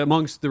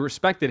amongst the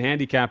respected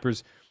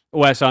handicappers,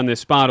 Wes, on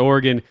this spot,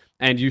 Oregon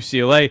and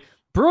UCLA.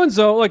 Bruins,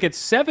 though, look, at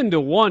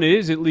 7-1, it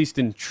is at least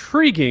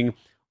intriguing.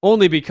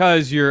 only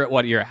because you're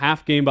a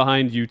half game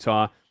behind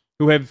Utah,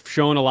 who have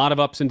shown a lot of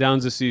ups and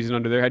downs this season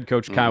under their head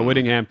coach, Kyle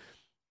Whittingham.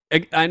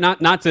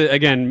 Not to,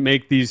 again,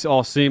 make these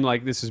all seem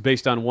like this is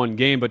based on one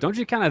game, but don't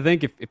you kind of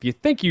think if you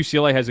think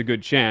UCLA has a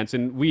good chance,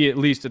 and we at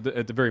least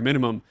at the very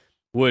minimum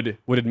would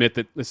admit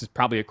that this is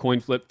probably a coin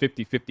flip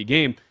 50-50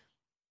 game,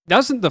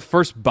 doesn't the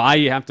first buy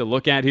you have to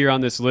look at here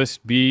on this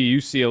list be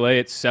UCLA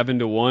at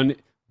 7-1?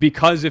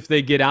 Because if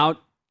they get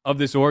out of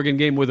this Oregon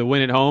game with a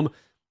win at home,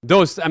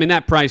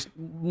 that price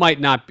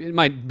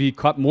might be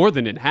cut more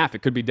than in half.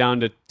 It could be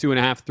down to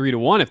 2.5,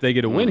 3-1 if they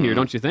get a win here,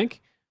 don't you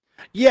think?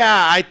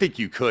 Yeah, I think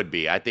you could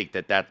be. I think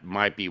that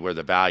might be where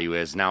the value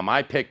is. Now,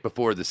 my pick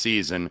before the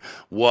season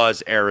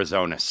was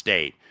Arizona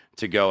State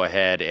to go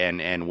ahead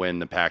and win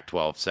the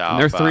Pac-12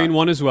 South. And they're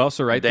 3-1 as well,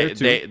 so there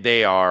too.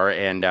 They are,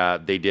 and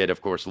they did,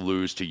 of course,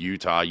 lose to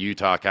Utah.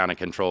 Utah kind of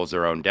controls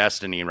their own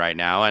destiny right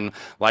now, and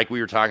like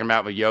we were talking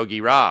about with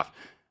Yogi Roth,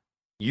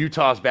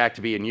 Utah's back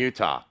to being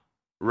Utah.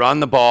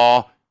 Run the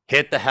ball,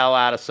 hit the hell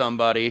out of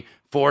somebody,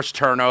 force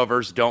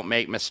turnovers, don't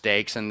make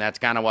mistakes, and that's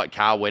kind of what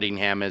Kyle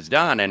Whittingham has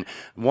done. And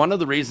one of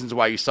the reasons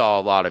why you saw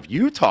a lot of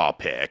Utah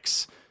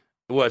picks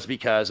was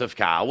because of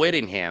Kyle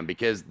Whittingham,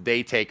 because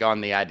they take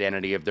on the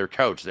identity of their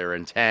coach. They're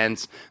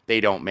intense.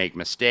 They don't make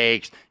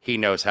mistakes. He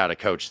knows how to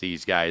coach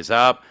these guys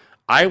up.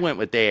 I went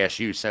with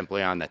ASU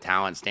simply on the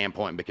talent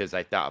standpoint because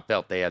I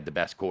felt they had the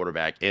best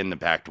quarterback in the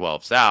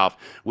Pac-12 South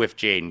with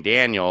Jaden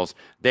Daniels.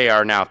 They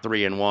are now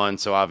 3-1,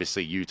 so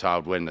obviously Utah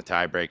would win the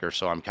tiebreaker.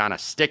 So I'm kind of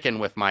sticking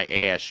with my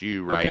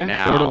ASU right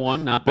now.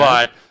 4-1, not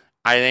bad. But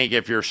I think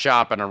if you're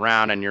shopping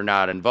around and you're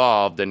not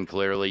involved, then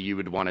clearly you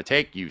would want to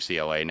take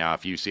UCLA. Now,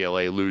 if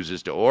UCLA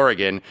loses to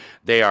Oregon,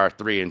 they are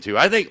 3-2.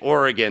 I think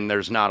Oregon,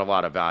 there's not a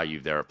lot of value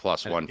there at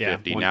plus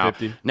 150.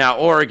 150. Now,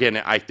 Oregon,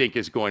 I think,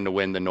 is going to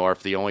win the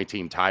North. The only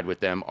team tied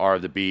with them are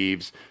the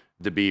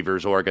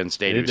Beavers, Oregon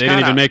State. They didn't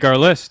even make our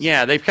list.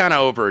 Yeah, they've kind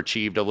of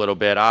overachieved a little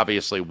bit.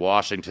 Obviously,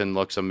 Washington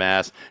looks a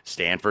mess.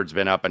 Stanford's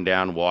been up and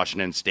down.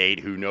 Washington State,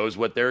 who knows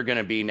what they're going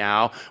to be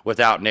now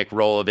without Nick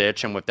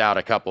Rolovich and without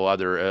a couple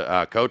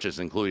other coaches,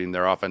 including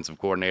their offensive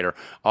coordinator,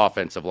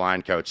 offensive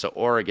line coach. So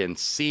Oregon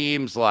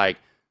seems like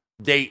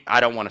I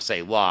don't want to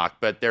say lock,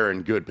 but they're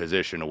in good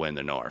position to win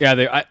the North.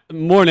 Yeah,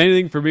 more than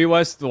anything for me,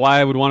 Wes,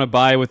 why I would want to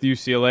buy with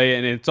UCLA,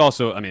 and it's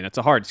also, it's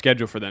a hard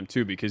schedule for them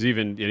too, because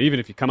even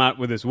if you come out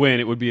with this win,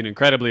 it would be an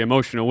incredibly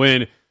emotional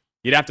win.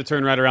 You'd have to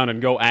turn right around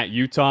and go at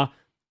Utah.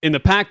 In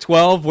the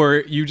Pac-12,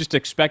 where you just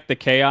expect the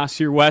chaos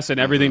here, Wes, and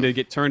everything to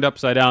get turned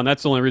upside down,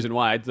 that's the only reason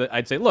why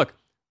I'd say, look,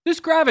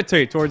 just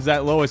gravitate towards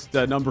that lowest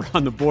number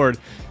on the board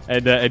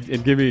and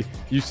give me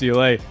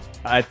UCLA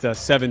at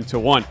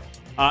 7-1.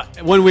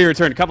 When we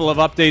return, a couple of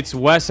updates.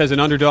 Wes has an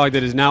underdog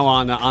that is now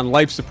on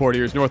life support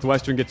here as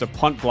Northwestern gets a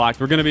punt blocked.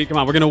 We're going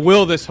to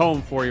will this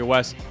home for you,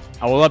 Wes.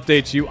 I will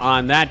update you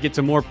on that. Get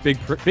some more big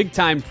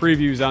time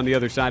previews on the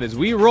other side as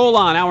we roll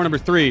on hour number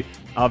 3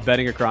 of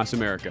Betting Across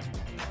America.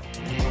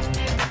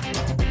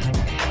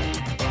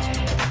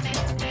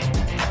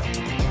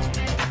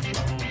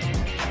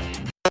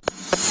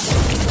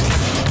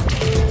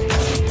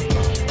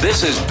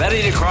 This is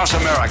Betting Across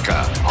America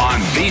on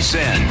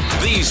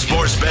VSiN, the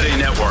Sports Betting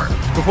Network.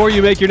 Before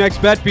you make your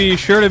next bet, be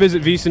sure to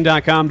visit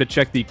VSiN.com to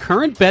check the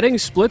current betting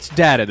splits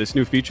data. This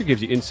new feature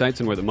gives you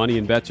insights on where the money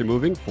and bets are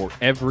moving for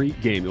every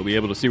game. You'll be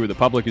able to see where the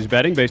public is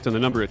betting based on the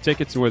number of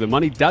tickets and where the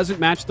money doesn't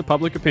match the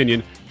public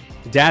opinion.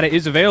 Data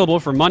is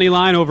available for money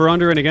line, over,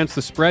 under, and against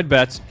the spread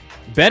bets.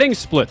 Betting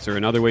splits are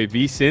another way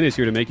VSiN is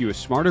here to make you a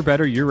smarter,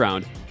 better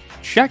year-round.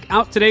 Check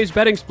out today's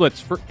betting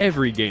splits for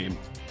every game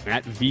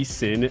at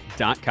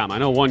vsin.com. I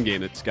know one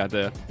game that's got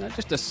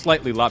just a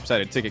slightly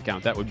lopsided ticket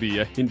count. That would be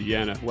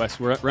Indiana. Wes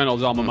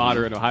Reynolds' alma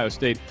mater at Ohio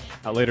State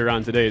later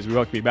on today as we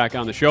welcome you back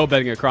on the show,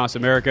 Betting Across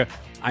America.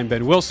 I'm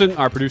Ben Wilson,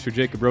 our producer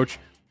Jacob Roach,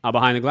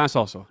 behind the glass,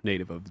 also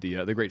native of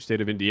the great state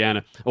of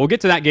Indiana. We'll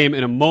get to that game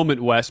in a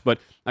moment, Wes, but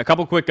a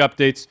couple quick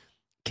updates.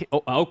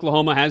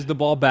 Oklahoma has the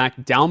ball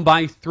back, down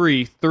by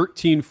 3,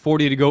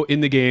 13:40 to go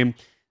in the game.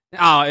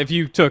 If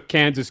you took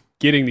Kansas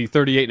getting the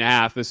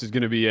 38.5, this is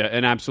going to be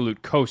an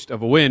absolute coast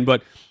of a win.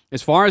 But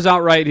as far as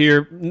outright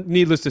here,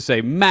 needless to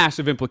say,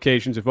 massive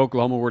implications if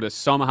Oklahoma were to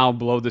somehow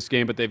blow this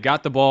game. But they've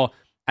got the ball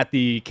at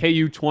the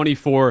KU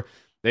 24.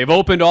 They've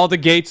opened all the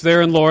gates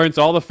there in Lawrence.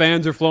 All the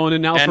fans are flowing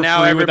in now and for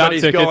now free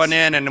everybody's without tickets. going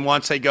in, and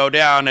once they go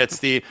down, it's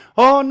the,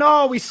 oh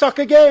no, we suck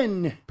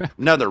again.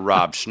 Another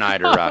Rob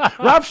Schneider.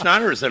 Rob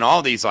Schneider is in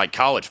all these like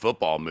college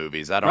football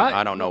movies. I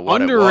don't know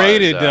what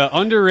underrated, it was.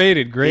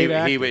 Underrated, great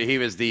actor. He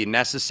was the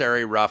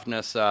Necessary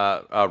Roughness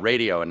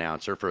radio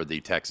announcer for the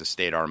Texas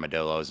State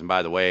Armadillos. And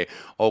by the way,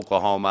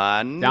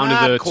 Oklahoma down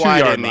not to the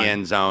quite 2-yard in the line.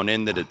 end zone,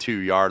 into the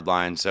 2-yard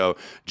line. So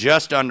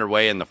just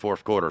underway in the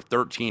fourth quarter.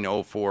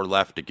 13:04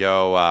 left to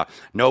go.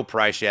 No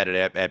price yet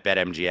at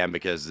BetMGM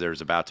because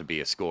there's about to be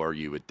a score,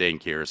 you would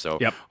think here. So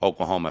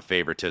Oklahoma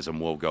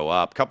favoritism will go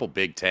up. Couple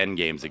Big Ten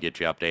games to get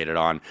you updated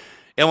on.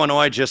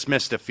 Illinois just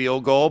missed a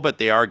field goal, but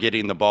they are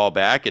getting the ball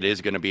back. It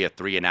is going to be a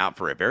 3-and-out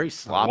for a very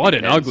sloppy What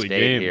an Penn ugly State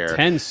game. here.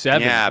 10-7,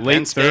 yeah, late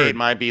Penn State third.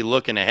 might be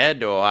looking ahead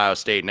to Ohio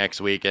State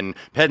next week. And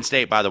Penn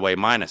State, by the way,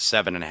 minus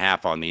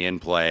 7.5 on the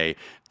in-play.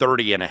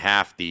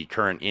 30.5 the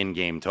current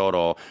in-game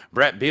total.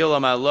 Brett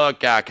Bielema, look,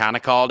 kind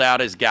of called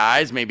out his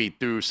guys, maybe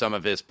through some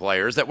of his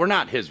players that were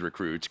not his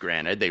recruits,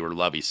 granted. They were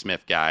Lovie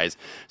Smith guys,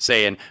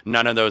 saying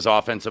none of those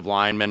offensive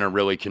linemen are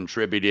really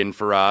contributing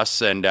for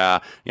us. And,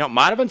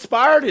 might have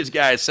inspired his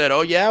guys, said,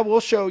 oh, yeah,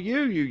 we'll show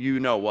you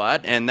know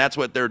what. And that's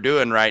what they're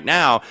doing right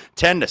now.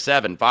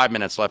 10-7, 5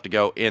 minutes left to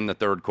go in the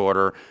third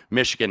quarter.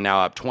 Michigan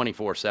now up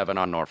 24-7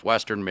 on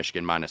Northwestern.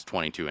 Michigan minus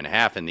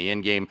 22.5 in the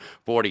in-game,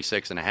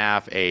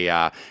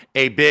 46.5.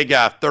 A big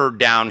third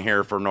down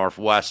here for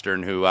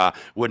Northwestern, who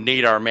would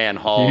need our man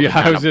Hall to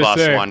kind of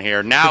bust one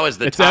here. Now is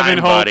the time, Evan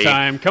Hall buddy.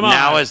 time. Come on.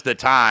 Now is the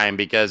time,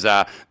 because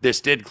this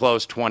did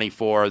close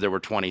 24. There were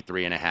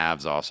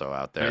 23.5s also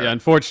out there. Yeah,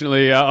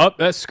 unfortunately,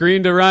 that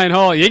screen to Ryan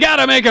Hall. You got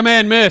to make a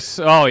man miss.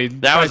 Oh,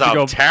 that was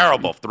a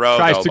terrible throw,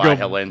 tries though, to by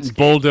go Helinski.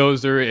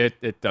 Bulldozer.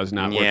 It does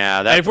not work. Yeah,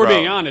 and if we're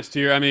being honest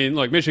here, I mean,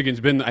 look, Michigan's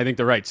been, I think,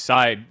 the right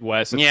side,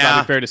 Wes. It's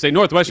probably fair to say.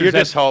 Northwestern. You're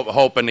just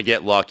hoping to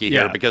get lucky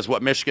here, because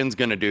what Michigan's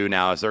going to do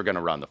now is they're going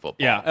to run the football.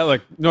 Yeah,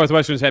 like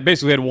Northwestern's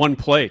basically had one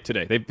play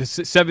today. They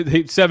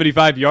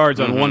 75 yards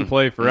on one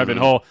play for Evan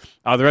Hall.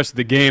 The rest of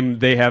the game,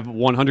 they have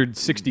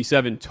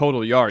 167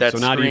 total yards. That so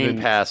not screen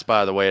even pass,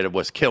 by the way, it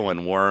was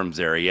killing worms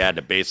there. He had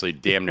to basically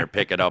damn near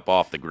pick it up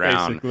off the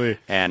ground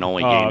and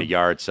only gained a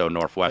yard, so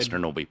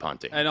Northwestern will be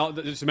punting. And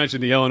just to mention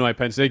the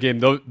Illinois-Penn State game,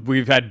 though,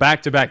 we've had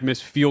back-to-back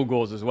missed field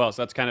goals as well,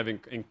 so that's kind of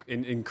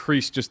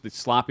increased just the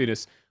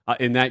sloppiness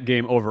in that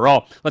game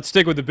overall. Let's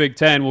stick with the Big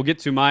Ten. We'll get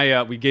to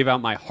my we gave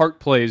out my heart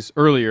plays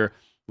earlier.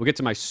 We'll get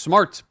to my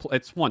smart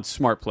it's one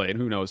smart play, and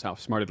who knows how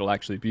smart it'll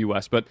actually be,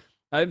 Wes. But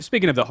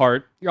speaking of the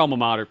heart, your alma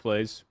mater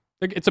plays.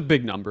 It's a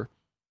big number.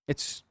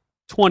 It's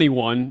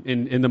 21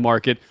 in the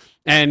market.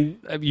 And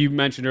you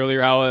mentioned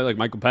earlier how like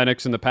Michael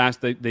Penix in the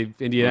past, they've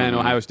Indiana and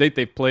Ohio State,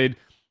 they've played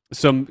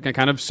some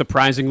kind of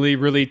surprisingly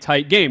really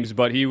tight games,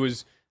 but he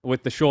was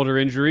with the shoulder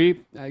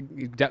injury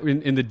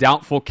in the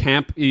doubtful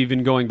camp,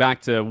 even going back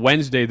to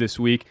Wednesday this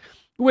week.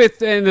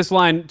 In this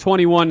line,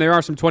 21, there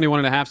are some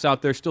 21.5s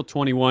out there, still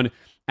 21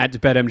 at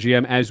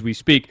BetMGM as we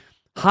speak.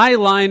 High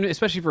line,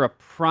 especially for a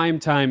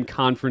primetime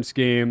conference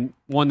game,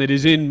 one that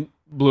is in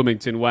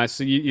Bloomington, West.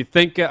 So you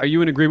think, are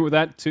you in agreement with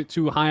that,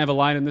 too high of a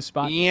line in this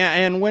spot? Yeah,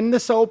 and when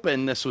this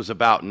opened, this was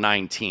about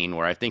 19,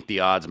 where I think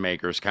the odds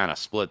makers kind of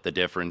split the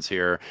difference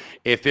here.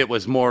 If it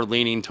was more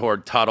leaning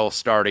toward Tuttle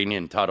starting,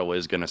 and Tuttle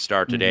is going to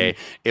start today,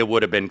 it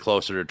would have been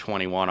closer to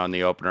 21 on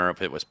the opener.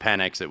 If it was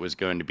Penix, it was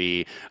going to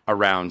be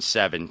around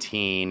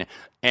 17.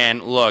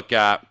 And look,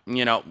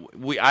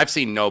 I've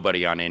seen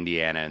nobody on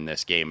Indiana in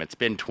this game. It's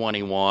been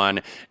 21,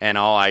 and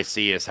all I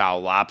see is how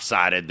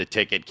lopsided the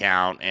ticket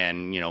count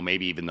and,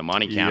 maybe even the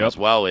money count as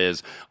well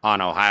is on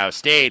Ohio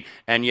State,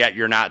 and yet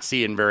you're not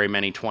seeing very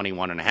many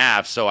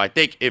 21.5. So I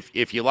think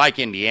if you like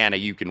Indiana,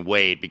 you can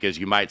wait, because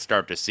you might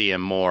start to see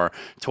him more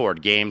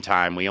toward game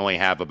time. We only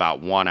have about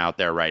one out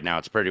there right now.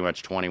 It's pretty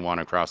much 21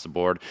 across the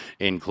board,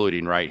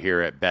 including right here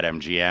at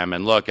BetMGM.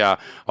 And look,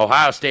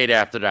 Ohio State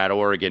after that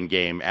Oregon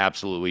game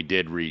absolutely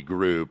did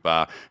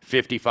regroup.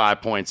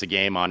 55 points a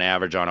game on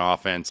average on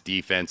offense.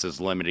 Defense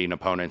is limiting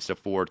opponents to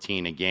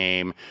 14 a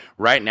game.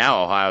 Right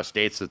now, Ohio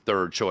State's the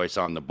third choice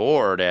on the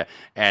board at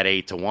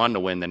 8-1 to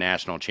win the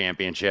national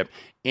championship.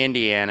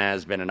 Indiana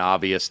has been an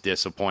obvious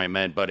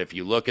disappointment, but if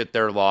you look at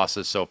their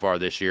losses so far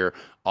this year,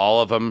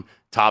 all of them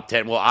top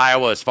 10. Well,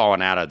 Iowa has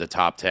fallen out of the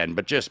top 10,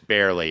 but just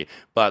barely.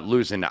 But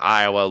losing to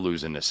Iowa,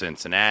 losing to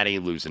Cincinnati,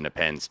 losing to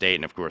Penn State,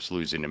 and, of course,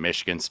 losing to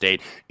Michigan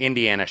State.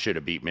 Indiana should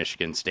have beat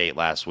Michigan State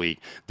last week.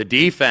 The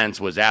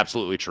defense was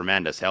absolutely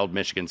tremendous, held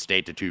Michigan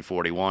State to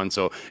 241.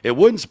 So it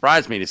wouldn't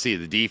surprise me to see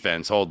the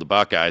defense hold the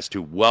Buckeyes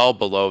to well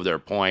below their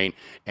point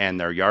and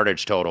their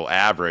yardage total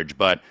average.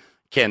 But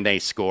can they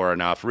score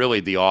enough?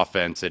 Really, the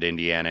offense at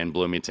Indiana and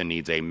Bloomington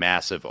needs a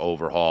massive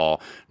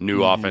overhaul.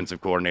 New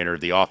offensive coordinator.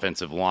 The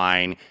offensive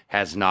line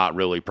has not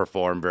really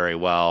performed very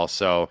well.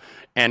 So,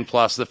 and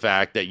plus the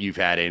fact that you've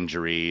had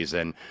injuries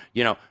and,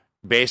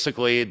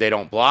 basically they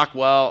don't block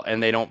well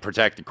and they don't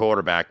protect the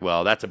quarterback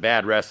well. That's a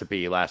bad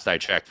recipe, last I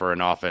checked, for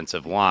an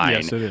offensive line.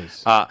 Yes, it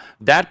is.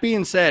 That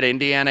being said,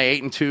 Indiana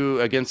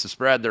 8-2 against the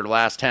spread, their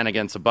last 10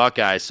 against the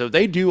Buckeyes, so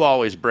they do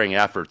always bring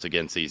efforts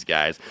against these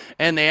guys,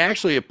 and they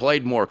actually have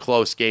played more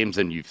close games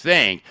than you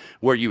think,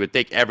 where you would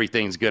think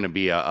everything's going to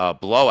be a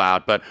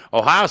blowout. But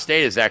Ohio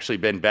State has actually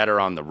been better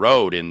on the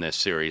road in this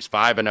series.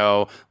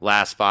 5-0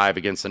 last 5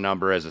 against the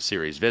number as a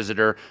series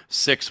visitor,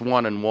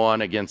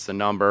 6-1-1 against the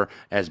number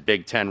as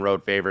Big Ten road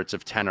favorites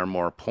of 10 or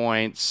more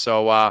points.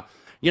 So,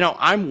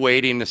 I'm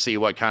waiting to see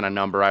what kind of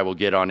number I will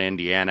get on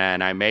Indiana,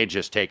 and I may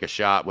just take a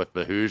shot with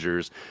the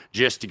Hoosiers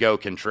just to go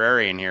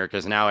contrarian here,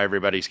 because now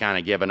everybody's kind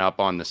of given up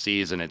on the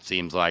season. It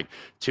seems like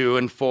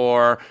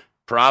 2-4.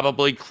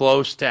 probably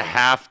close to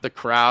half the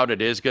crowd.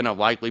 It is going to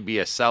likely be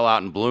a sellout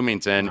in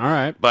Bloomington. All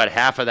right. But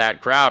half of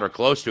that crowd, or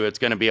close to it's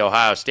going to be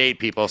Ohio State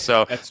people.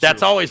 So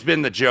that's always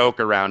been the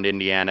joke around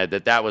Indiana,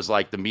 that was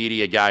like the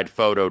media guide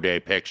photo day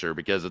picture,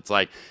 because it's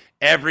like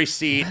every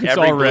seat,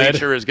 every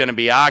bleacher is going to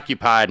be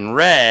occupied in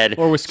red.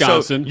 Or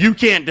Wisconsin. So you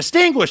can't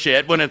distinguish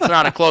it when it's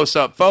not a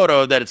close-up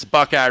photo that it's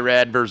Buckeye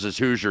red versus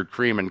Hoosier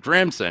cream and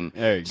crimson.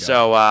 There you go.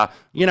 So,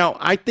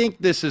 I think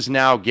this is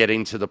now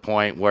getting to the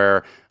point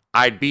where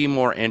I'd be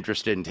more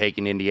interested in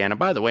taking Indiana.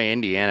 By the way,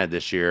 Indiana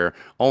this year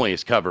only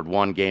has covered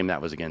one game.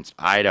 That was against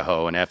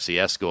Idaho, an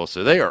FCS school.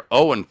 So they are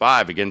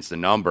 0-5 against the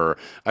number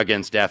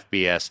against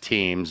FBS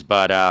teams.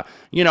 But,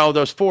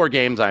 those 4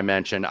 games I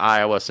mentioned,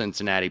 Iowa,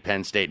 Cincinnati,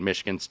 Penn State,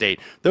 Michigan State,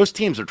 those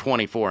teams are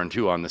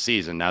 24-2 on the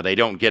season. Now, they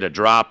don't get a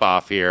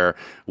drop-off here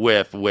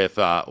with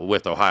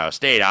Ohio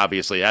State.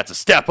 Obviously, that's a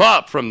step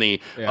up from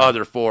the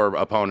other 4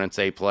 opponents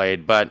they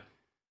played. But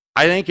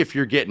I think if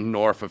you're getting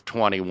north of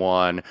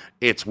 21,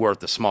 it's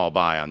worth a small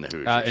buy on the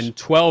Hoosiers. And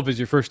 12 is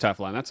your first half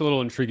line. That's a little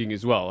intriguing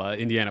as well.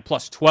 Indiana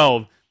plus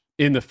 12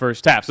 in the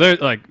first half.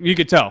 So, you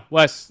could tell,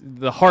 Wes,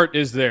 the heart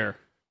is there.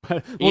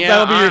 That'll be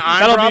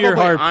your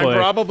hard play. I'm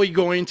probably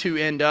going to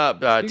end up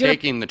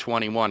taking the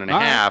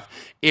 21.5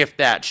 if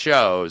that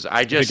shows.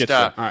 I just,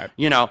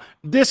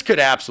 this could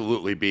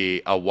absolutely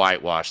be a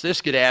whitewash. This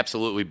could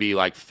absolutely be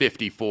like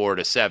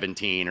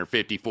 54-17 or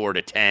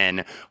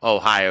 54-10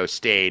 Ohio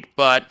State.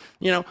 But,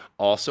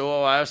 also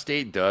Ohio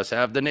State does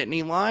have the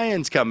Nittany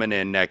Lions coming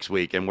in next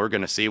week, and we're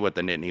going to see what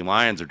the Nittany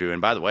Lions are doing.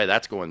 By the way,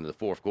 that's going to the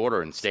fourth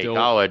quarter in State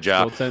College.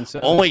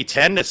 Only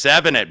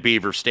 10-7 at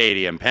Beaver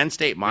Stadium. Penn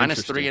State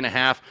minus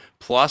 3.5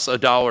 plus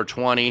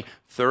 $1.20.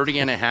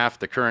 30.5,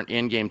 the current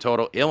in-game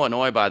total.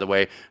 Illinois, by the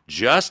way,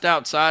 just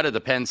outside of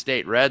the Penn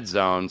State red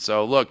zone.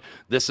 So, look,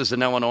 this is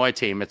an Illinois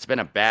team. It's been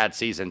a bad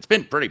season. It's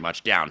been pretty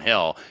much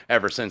downhill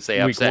ever since they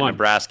upset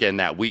Nebraska in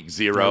that week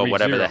 0,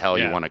 whatever the hell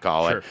you want to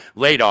call it.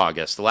 Late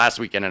August, the last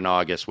weekend in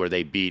August, where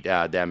they beat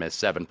them as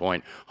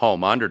 7-point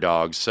home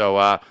underdogs.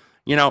 So,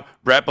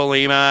 Brett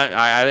Bielema,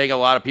 I think a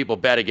lot of people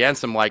bet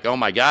against him like, oh,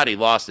 my God, he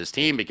lost his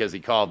team because he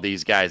called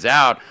these guys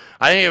out.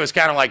 I think it was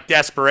kind of like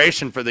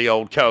desperation for the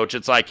old coach.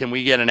 It's like, can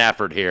we get an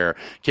effort here?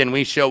 Can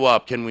we show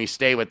up? Can we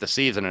stay with the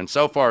season? And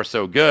so far,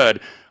 so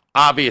good.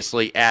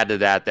 Obviously, add to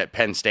that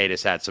Penn State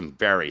has had some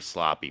very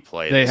sloppy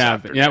play. They have.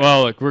 Afternoon. Yeah,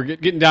 well, look, we're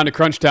getting down to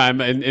crunch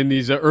time in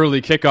these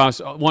early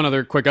kickoffs. One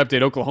other quick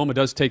update. Oklahoma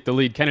does take the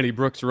lead. Kennedy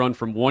Brooks run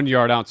from 1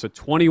 yard out, so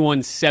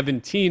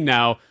 21-17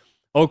 now.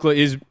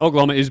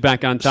 Oklahoma is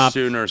back on top.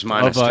 Sooners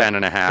minus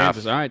 10.5.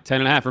 Kansas. All right,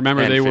 10.5.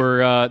 Remember,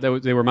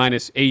 they were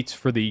minus 8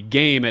 for the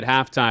game at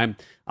halftime,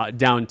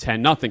 down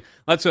 10-0.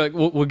 Let's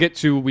we'll get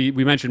to we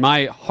mentioned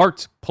my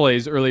heart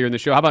plays earlier in the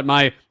show. How about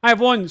I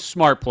have one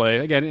smart play.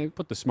 Again,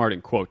 put the smart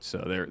in quotes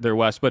there,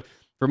 Wes. But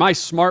for my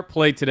smart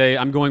play today,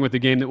 I'm going with the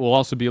game that will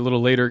also be a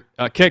little later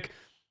kick.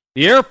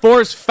 The Air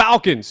Force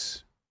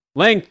Falcons.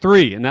 Laying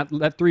 3, and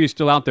that 3 is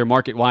still out there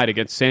market-wide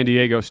against San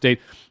Diego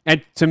State.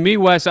 And to me,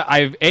 Wes,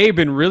 I've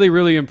been really,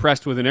 really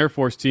impressed with an Air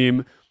Force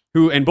team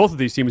who, and both of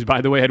these teams,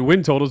 by the way, had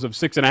win totals of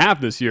 6.5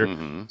 this year.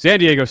 Mm-hmm. San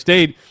Diego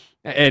State,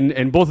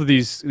 and both of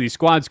these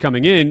squads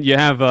coming in, you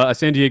have a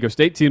San Diego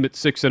State team at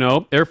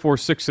 6-0, Air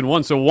Force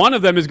 6-1. So one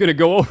of them is going to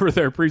go over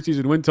their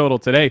preseason win total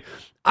today.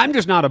 I'm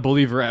just not a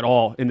believer at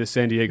all in the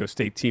San Diego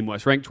State team,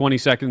 Wes. Ranked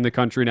 22nd in the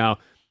country now.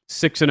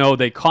 6-0.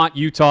 They caught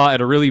Utah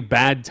at a really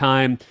bad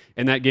time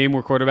in that game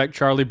where quarterback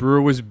Charlie Brewer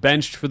was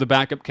benched for the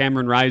backup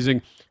Cameron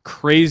Rising.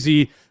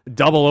 Crazy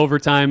double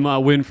overtime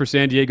win for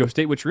San Diego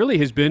State, which really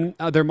has been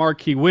their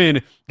marquee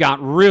win. Got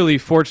really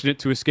fortunate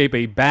to escape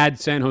a bad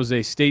San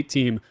Jose State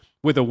team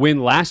with a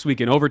win last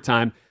week in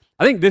overtime.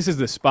 I think this is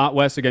the spot,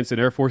 West, against an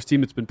Air Force team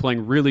that's been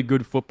playing really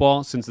good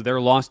football since their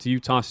loss to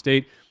Utah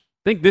State.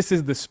 I think this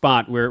is the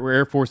spot where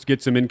Air Force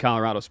gets them in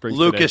Colorado Springs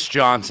Lucas today.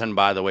 Johnson,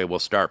 by the way, will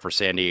start for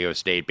San Diego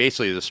State.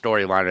 Basically, the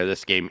storyline of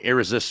this game,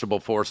 irresistible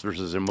force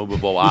versus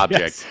immovable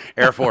object. Yes.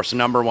 Air Force,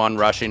 number 1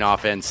 rushing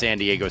offense. San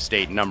Diego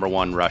State, number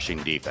 1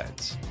 rushing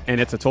defense. And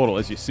it's a total,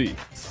 as you see,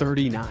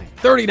 39.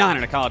 39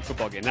 in a college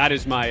football game. That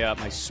is my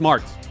my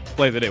smart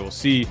play of the day. We'll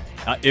see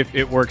if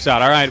it works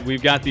out. All right,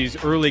 we've got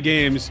these early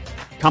games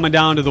coming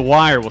down to the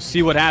wire. We'll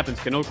see what happens.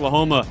 Can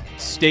Oklahoma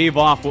stave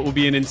off what will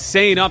be an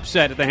insane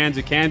upset at the hands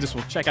of Kansas?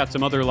 We'll check out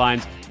some other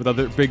lines with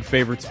other big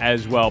favorites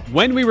as well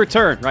when we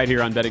return right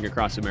here on Betting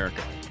Across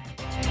America.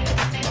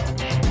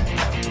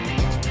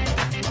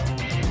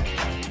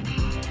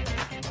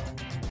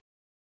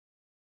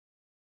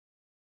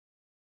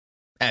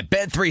 At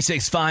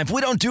Bet365, we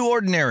don't do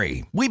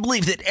ordinary. We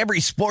believe that every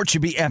sport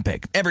should be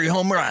epic. Every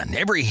home run,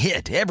 every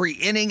hit, every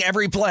inning,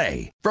 every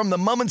play. From the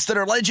moments that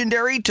are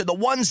legendary to the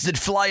ones that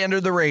fly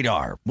under the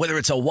radar. Whether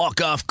it's a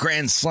walk-off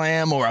grand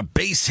slam or a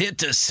base hit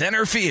to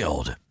center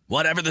field.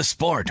 Whatever the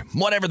sport,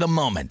 whatever the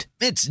moment.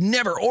 It's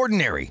never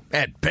ordinary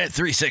at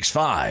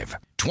Bet365.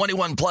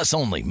 21 plus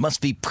only. Must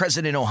be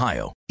present in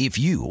Ohio. If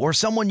you or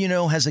someone you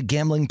know has a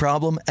gambling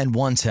problem and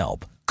wants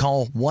help,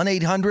 call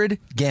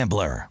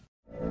 1-800-GAMBLER.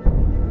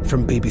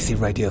 From BBC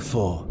Radio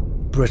 4,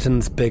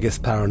 Britain's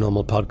biggest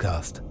paranormal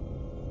podcast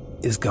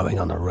is going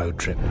on a road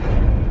trip.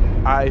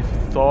 I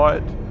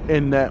thought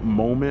in that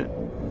moment,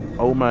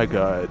 oh my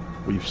God,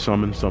 we've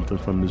summoned something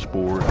from this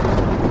board.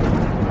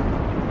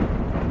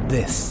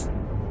 This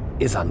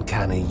is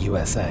Uncanny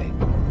USA.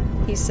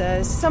 He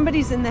says,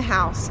 somebody's in the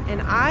house,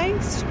 and I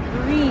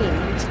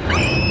screamed.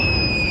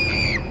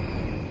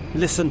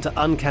 Listen to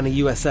Uncanny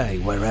USA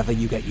wherever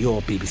you get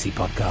your BBC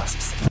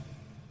podcasts,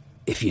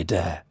 if you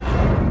dare.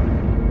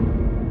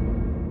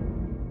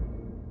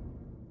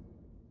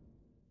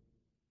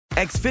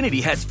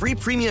 Xfinity has free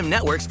premium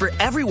networks for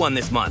everyone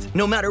this month,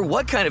 no matter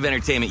what kind of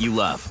entertainment you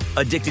love.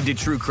 Addicted to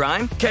true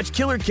crime? Catch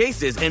killer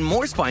cases and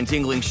more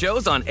spine-tingling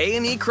shows on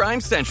A&E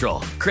Crime Central.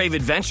 Crave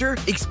adventure?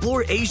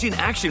 Explore Asian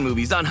action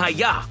movies on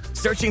Hi-YAH.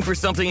 Searching for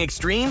something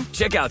extreme?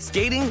 Check out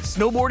skating,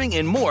 snowboarding,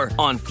 and more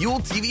on Fuel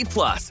TV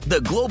Plus, the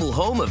global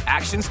home of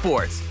action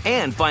sports.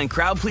 And find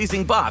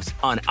crowd-pleasing bops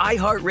on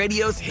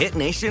iHeartRadio's Hit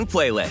Nation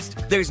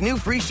playlist. There's new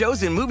free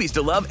shows and movies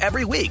to love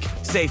every week.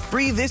 Say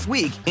free this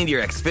week in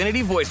your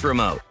Xfinity voice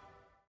remote.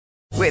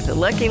 With the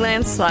Lucky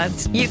Land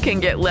Slots, you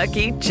can get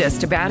lucky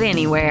just about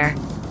anywhere.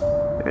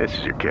 This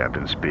is your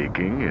captain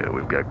speaking.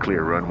 We've got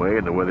clear runway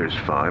and the weather's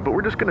fine, but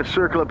we're just going to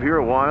circle up here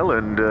a while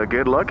and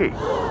get lucky.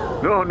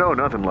 No,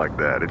 nothing like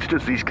that. It's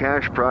just these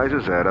cash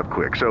prizes add up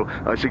quick. So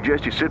I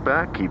suggest you sit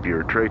back, keep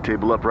your tray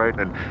table upright,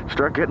 and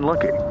start getting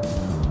lucky.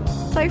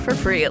 Play for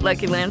free at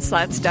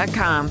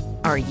LuckyLandSlots.com.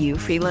 Are you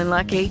feeling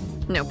lucky?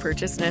 No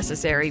purchase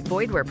necessary.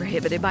 Void where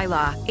prohibited by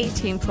law.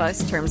 18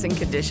 plus terms and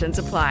conditions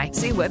apply.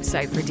 See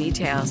website for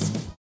details.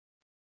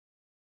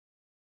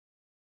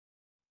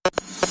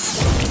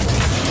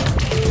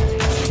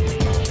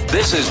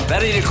 This is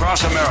Betting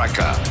Across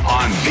America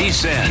on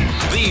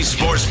VSiN, the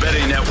Sports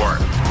Betting Network.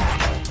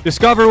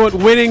 Discover what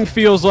winning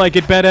feels like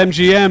at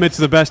BetMGM. It's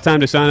the best time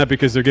to sign up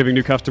because they're giving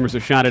new customers a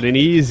shot at an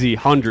easy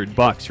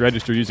 $100.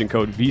 Register using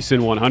code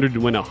VSiN100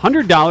 to win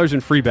 $100 in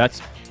free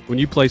bets when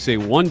you place a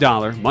 $1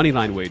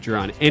 moneyline wager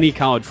on any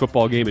college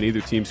football game and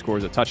either team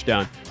scores a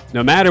touchdown.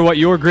 No matter what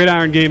your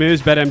gridiron game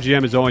is,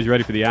 BetMGM is always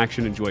ready for the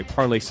action. Enjoy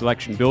parlay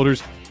selection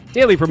builders,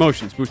 daily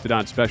promotions, boosted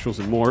odds specials,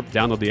 and more.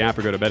 Download the app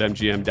or go to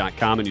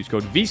BetMGM.com and use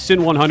code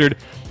VSiN100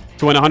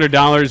 to win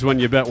 $100 when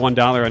you bet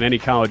 $1 on any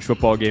college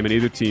football game and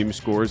either team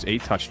scores a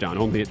touchdown.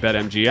 Only at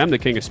BetMGM, the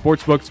king of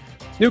sportsbooks.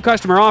 New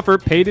customer offer,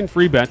 paid in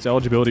free bets.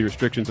 Eligibility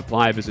restrictions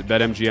apply. Visit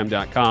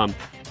BetMGM.com.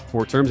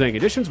 For terms and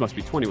conditions, must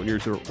be 21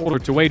 years or older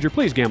to wager.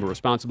 Please gamble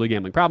responsibly.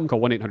 Gambling problem? Call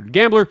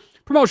 1-800-GAMBLER.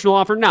 Promotional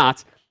offer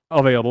not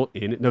available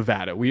in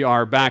Nevada. We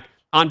are back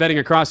on Betting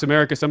Across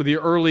America. Some of the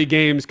early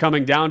games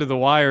coming down to the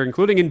wire,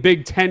 including in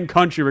Big Ten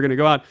country. We're going to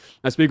go out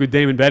and speak with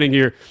Damon Benning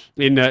here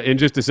in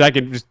just a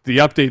second. Just the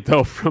update,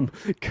 though, from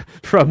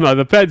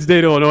the Penn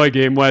State-Illinois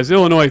game was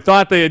Illinois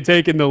thought they had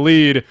taken the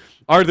lead.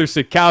 Arthur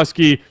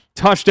Sikowski,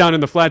 touchdown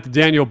in the flat to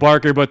Daniel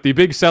Barker, but the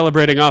big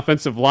celebrating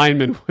offensive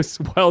lineman was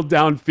well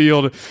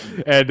downfield,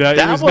 and it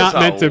was not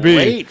meant to be.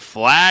 Late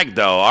flag,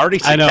 though. Artie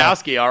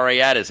Sikowski already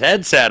had his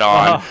headset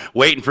on,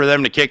 waiting for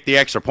them to kick the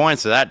extra point,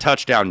 so that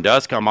touchdown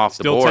does come off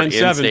the board.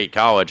 In State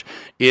College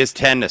is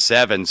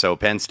 10-7, so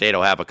Penn State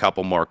will have a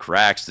couple more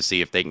cracks to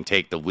see if they can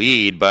take the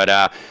lead, but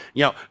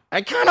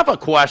kind of a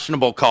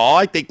questionable call.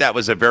 I think that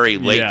was a very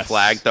late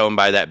flag thrown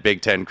by that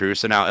Big Ten crew.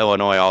 So now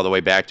Illinois all the way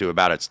back to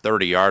about its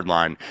 30-yard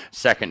line,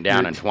 second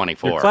down and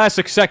 24. Your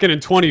classic second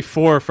and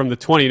 24 from the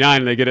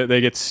 29, and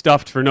they get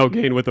stuffed for no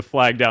gain with the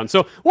flag down.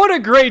 So what a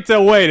great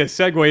way to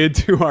segue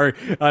into our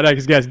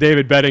next guest,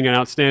 David Benning, an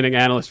outstanding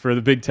analyst for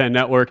the Big Ten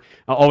Network.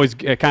 Always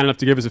kind enough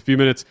to give us a few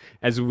minutes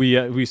as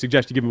we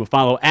suggest you give him a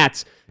follow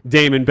at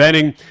Damon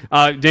Benning.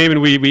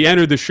 Damon, we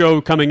entered the show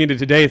coming into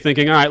today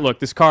thinking, all right, look,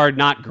 this card,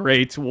 not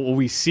great. Will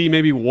we see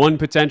maybe one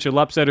potential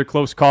upset or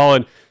close call?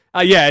 And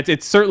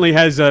it certainly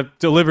has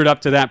delivered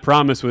up to that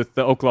promise with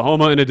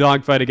Oklahoma in a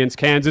dogfight against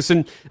Kansas.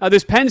 And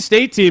this Penn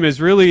State team has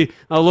really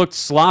looked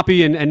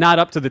sloppy and not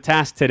up to the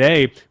task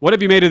today. What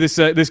have you made of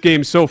this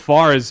game so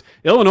far? As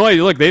Illinois,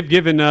 look, they've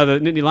given the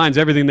Nittany Lions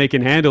everything they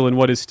can handle in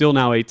what is still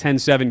now a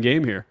 10-7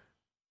 game here.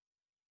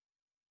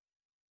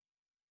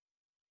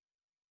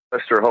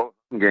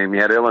 Game.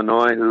 You had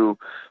Illinois, who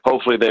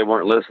hopefully they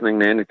weren't listening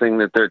to anything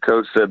that their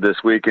coach said this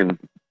week in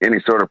any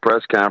sort of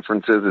press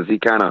conferences, as he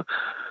kind of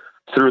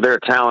threw their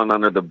talent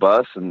under the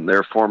bus and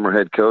their former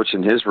head coach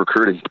and his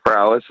recruiting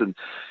prowess. And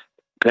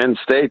Penn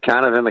State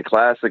kind of in the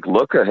classic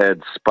look-ahead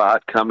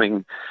spot,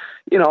 coming,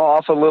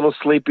 off a little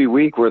sleepy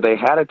week where they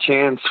had a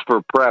chance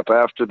for prep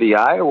after the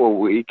Iowa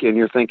week, and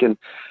you're thinking,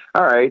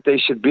 all right, they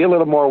should be a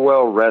little more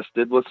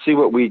well-rested. Let's see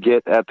what we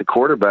get at the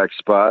quarterback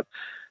spot.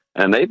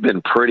 And they've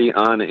been pretty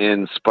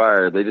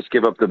uninspired. They just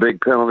give up the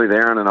big penalty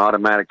there and an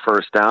automatic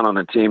first down on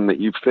a team that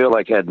you feel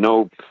like had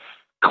no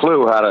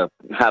clue how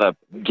to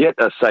get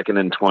a 2nd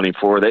and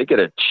 24. They get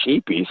a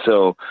cheapie.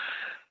 So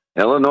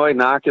Illinois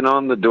knocking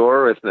on the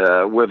door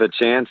with a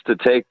chance to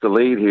take the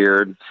lead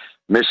here.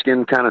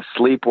 Michigan kind of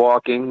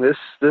sleepwalking.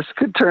 This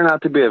could turn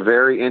out to be a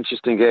very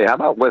interesting game. How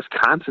about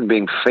Wisconsin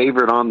being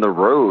favored on the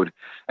road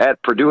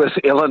at Purdue as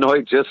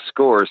Illinois just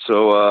scores?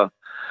 So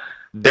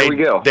There we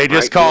go. They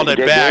just called it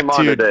back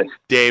to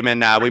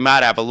Damon. We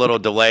might have a little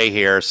delay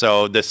here.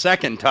 So the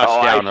second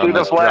touchdown I see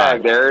the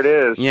flag. There it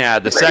is. Yeah,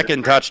 the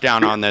second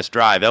touchdown on this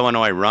drive.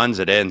 Illinois runs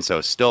it in, so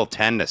still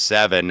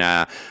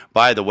 10-7.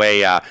 By the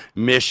way,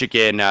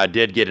 Michigan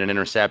did get an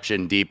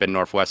interception deep in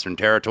Northwestern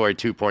territory.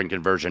 2-point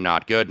conversion,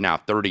 not good. Now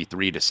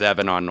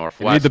 33-7 on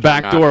Northwestern. Need the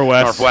back door,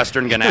 Wes.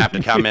 Northwestern going to have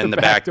to come in the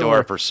back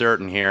door for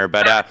certain here.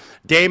 But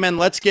Damon,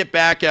 let's get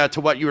back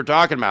to what you were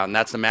talking about, and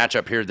that's the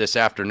matchup here this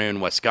afternoon.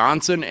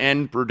 Wisconsin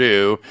and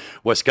Purdue.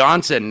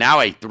 Wisconsin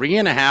now a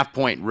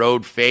 3.5-point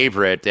road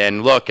favorite.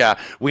 And look,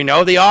 we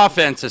know the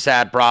offense has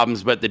had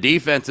problems, but the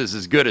defense is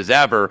as good as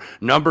ever.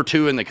 Number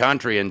 2 in the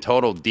country in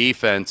total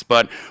defense.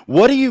 But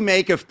what do you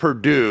make of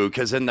Purdue?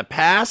 Because in the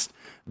past,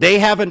 they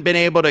haven't been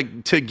able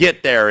to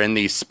get there in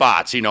these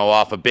spots,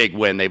 off a big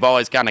win. They've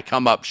always kind of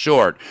come up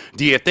short.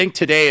 Do you think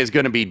today is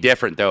going to be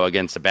different, though,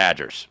 against the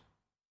Badgers?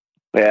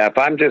 Yeah, if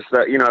I'm just,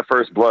 at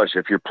first blush,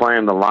 if you're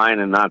playing the line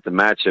and not the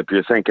matchup,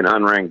 you're thinking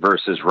unranked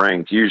versus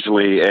ranked.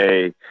 Usually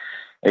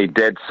a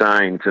dead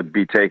sign to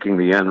be taking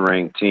the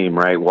unranked team,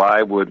 right?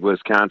 Why would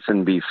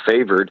Wisconsin be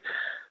favored?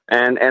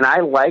 And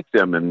I like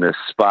them in this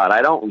spot.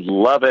 I don't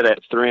love it at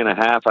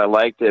 3.5. I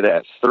liked it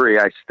at 3.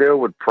 I still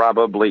would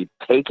probably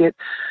take it.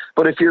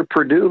 But if you're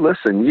Purdue,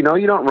 listen, you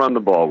don't run the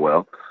ball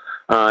well.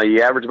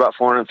 You average about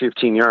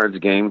 415 yards a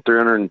game,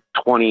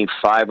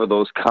 325 of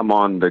those come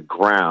on the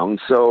ground.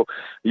 So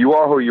you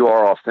are who you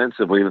are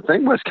offensively. The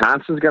thing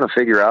Wisconsin's going to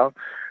figure out,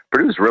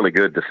 Purdue's really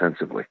good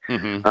defensively.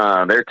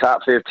 Mm-hmm. They're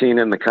top 15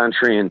 in the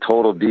country in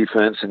total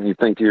defense, and you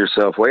think to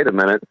yourself, wait a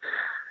minute,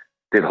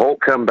 did Holt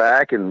come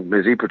back, and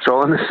is he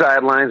patrolling the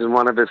sidelines in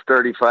one of his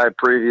 35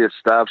 previous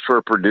stops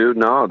for Purdue?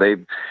 No,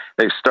 they've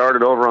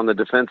started over on the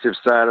defensive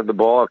side of the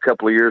ball, a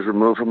couple of years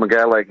removed from a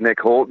guy like Nick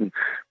Holt, and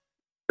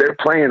they're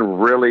playing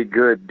really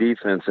good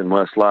defense in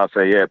West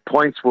Lafayette.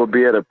 Points will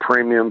be at a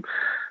premium.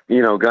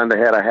 Gun to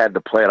head, I had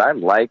to play it. I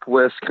like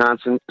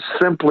Wisconsin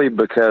simply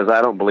because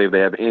I don't believe they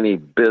have any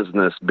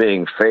business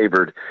being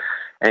favored.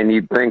 And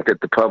you'd think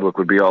that the public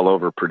would be all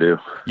over Purdue.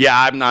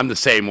 Yeah, I'm the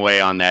same way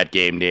on that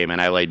game, Damon.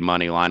 I laid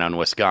money line on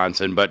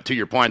Wisconsin. But to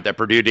your point, that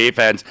Purdue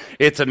defense,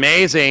 it's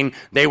amazing.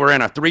 They were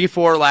in a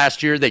 3-4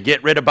 last year. They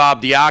get rid of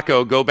Bob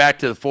Diaco, go back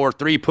to the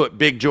 4-3, put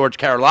big George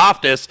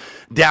Karlaftis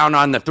down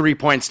on the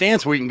 3-point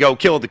stance where you can go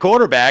kill the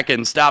quarterback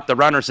and stop the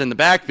runners in the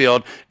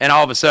backfield. And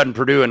all of a sudden,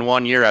 Purdue in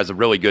 1 year has a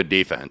really good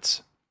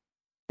defense.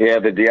 Yeah,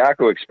 the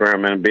Diaco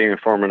experiment, being a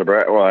former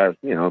Nebraska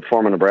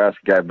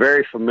guy,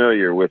 very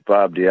familiar with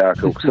Bob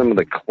Diaco, some of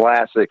the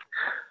classic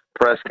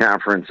press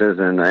conferences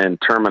and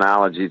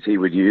terminologies he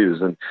would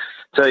use. And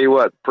tell you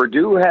what,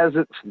 Purdue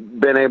hasn't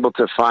been able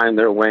to find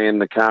their way in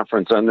the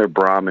conference under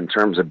Brom in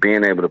terms of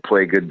being able to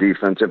play good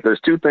defense. If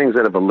there's two things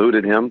that have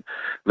eluded him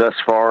thus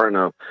far in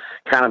a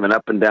kind of an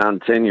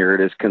up-and-down tenure,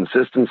 it is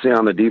consistency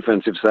on the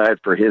defensive side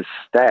for his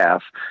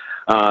staff,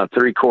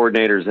 3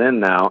 coordinators in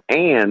now,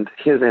 and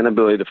his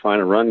inability to find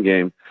a run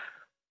game.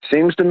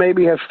 Seems to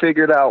maybe have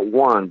figured out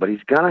one, but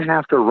he's going to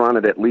have to run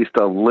it at least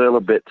a little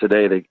bit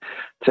today to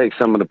take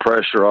some of the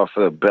pressure off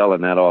of Bell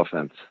in that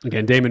offense.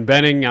 Again, Damon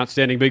Benning,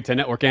 outstanding Big Ten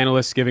Network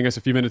analyst, giving us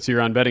a few minutes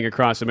here on betting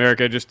across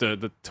America. Just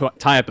to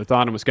tie up the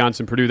thought on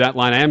Wisconsin, Purdue, that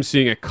line. I am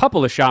seeing a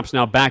couple of shops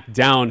now back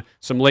down,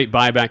 some late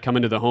buyback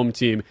coming to the home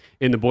team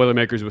in the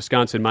Boilermakers,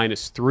 Wisconsin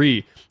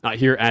 -3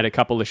 here at a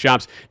couple of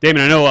shops.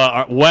 Damon, I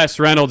know Wes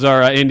Reynolds,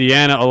 our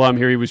Indiana alum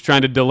here, he was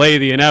trying to delay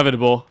the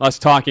inevitable, us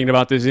talking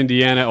about this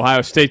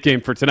Indiana-Ohio State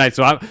game for tonight.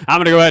 So I'm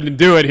going to go ahead and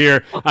do it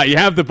here. You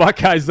have the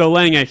Buckeyes, though,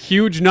 laying a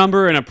huge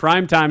number in a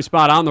primetime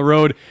spot on the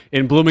road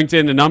in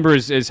Bloomington. The number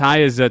is as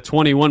high as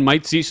 21.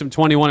 Might see some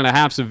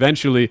 21.5s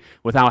eventually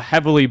with how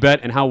heavily bet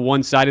and how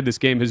one-sided this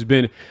game has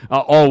been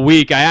all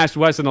week. I asked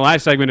Wes in the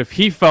last segment if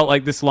he felt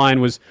like this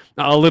line was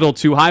a little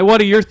too high. What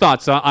are your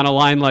thoughts on a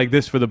line like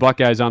this for the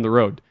Buckeyes on the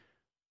road?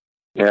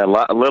 Yeah,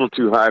 a little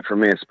too high for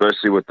me,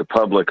 especially with the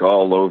public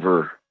all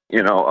over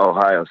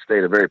Ohio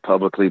State, a very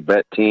publicly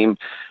bet team,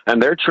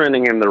 and they're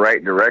trending in the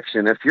right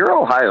direction. If you're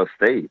Ohio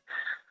State,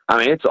 I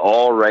mean, it's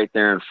all right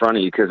there in front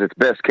of you because it's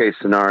best case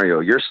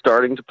scenario. You're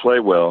starting to play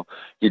well.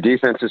 Your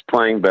defense is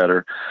playing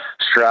better.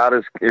 Stroud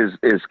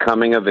is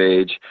coming of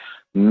age.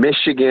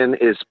 Michigan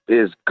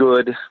is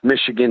good.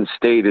 Michigan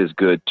State is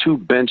good. 2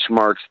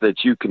 benchmarks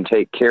that you can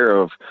take care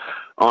of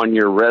on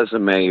your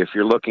resume if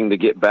you're looking to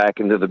get back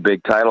into the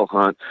big title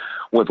hunt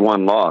with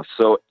 1 loss.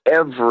 So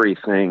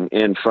everything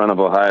in front of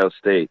Ohio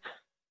State.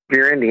 If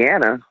you're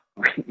Indiana,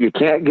 you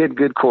can't get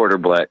good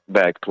quarterback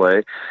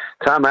play.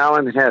 Tom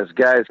Allen has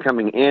guys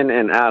coming in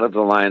and out of the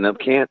lineup,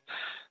 can't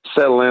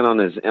settle in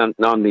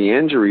on the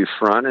injury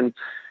front, and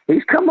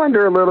he's come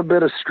under a little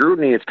bit of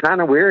scrutiny. It's kind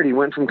of weird. He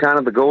went from kind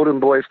of the golden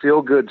boy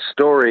feel-good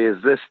story,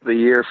 is this the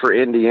year for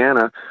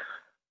Indiana,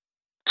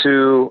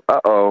 to,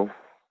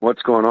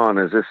 what's going on?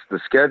 Is this the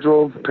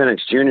schedule? Penix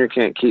Jr.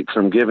 can't keep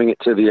from giving it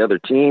to the other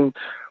team.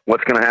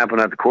 What's going to happen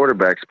at the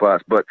quarterback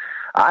spots? But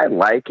I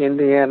like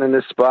Indiana in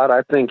this spot.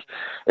 I think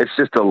it's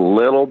just a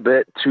little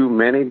bit too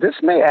many. This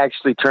may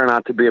actually turn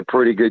out to be a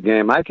pretty good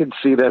game. I could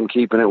see them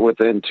keeping it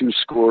within 2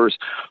 scores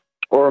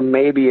or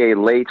maybe a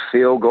late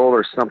field goal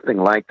or something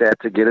like that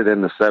to get it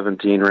in the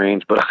 17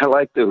 range. But I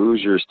like the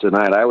Hoosiers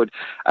tonight.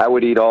 I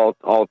would eat all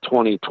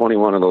 20,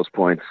 21 of those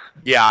points.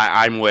 Yeah,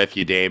 I'm with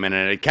you, Damon.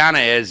 And it kind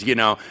of is,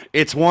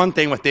 it's one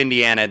thing with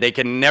Indiana. They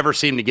can never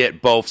seem to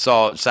get both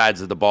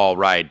sides of the ball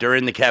right.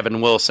 During the Kevin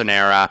Wilson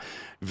era,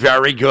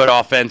 very good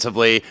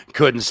offensively,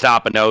 couldn't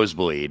stop a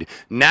nosebleed.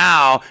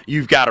 Now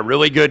you've got a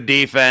really good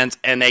defense,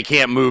 and they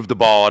can't move the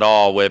ball at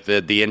all with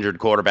the injured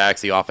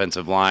quarterbacks. The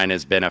offensive line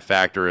has been a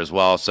factor as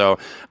well. So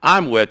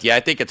I'm with you.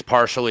 I think it's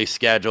partially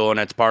schedule, and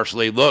it's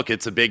partially, look,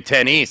 it's a Big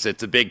Ten East.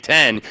 It's a Big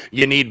Ten.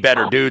 You need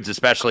better dudes,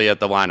 especially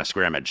at the line of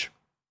scrimmage.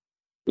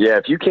 Yeah,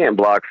 if you can't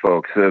block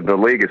folks, the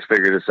league has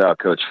figured this out.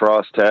 Coach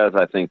Frost has.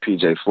 I think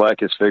P.J. Fleck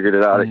has figured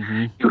it out.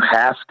 Mm-hmm. You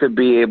have to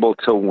be able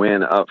to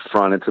win up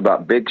front. It's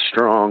about big,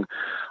 strong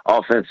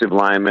offensive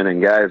linemen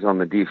and guys on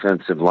the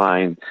defensive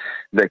line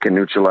that can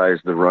neutralize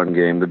the run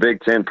game. The Big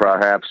Ten,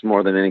 perhaps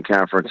more than any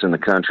conference in the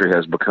country,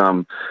 has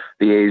become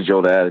the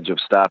age-old adage of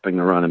stopping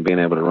the run and being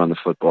able to run the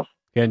football.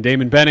 And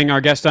Damon Benning, our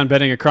guest on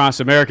Betting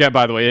Across America.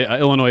 By the way,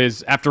 Illinois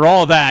is, after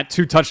all that,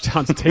 2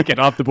 touchdowns taken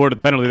off the board of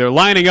the penalty. They're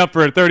lining up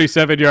for a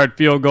 37-yard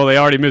field goal. They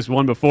already missed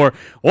one before.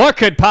 What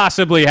could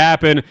possibly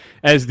happen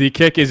as the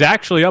kick is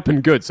actually up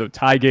and good? So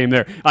tie game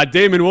there.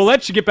 Damon, we'll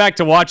let you get back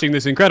to watching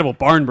this incredible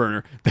barn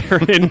burner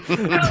there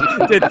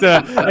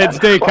at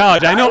State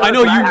College. I know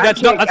you.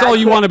 That's all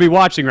you want to be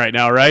watching right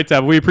now, right?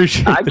 We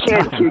appreciate. I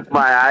can't keep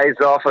my eyes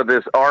off of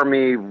this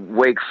Army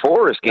Wake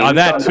Forest game.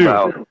 That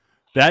too.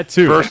 That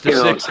too. First to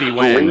 60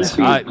 wins.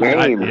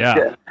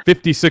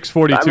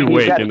 56-42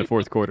 Wake in the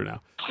fourth quarter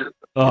now.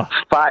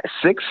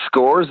 6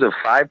 scores of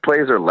 5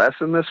 plays or less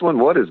in this one?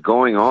 What is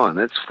going on?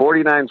 It's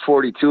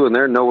 49-42, and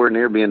they're nowhere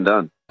near being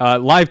done.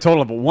 Live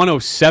total of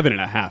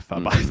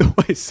 107.5, by the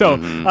way. So,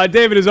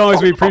 David, as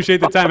always, we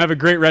appreciate the time. Have a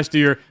great rest of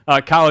your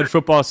college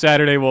football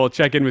Saturday. We'll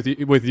check in with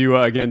you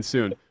again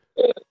soon.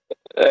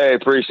 Hey,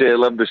 appreciate it.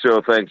 Love the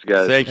show. Thanks,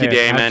 guys. Thank you,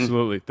 Damon.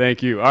 Absolutely.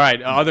 Thank you. All right,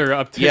 other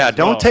updates. Yeah,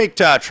 don't take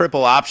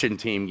triple option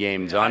team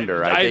games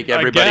under. I think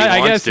everybody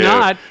wants to.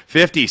 Not.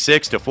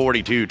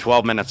 56-42,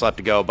 12 minutes left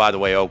to go. By the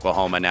way,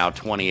 Oklahoma now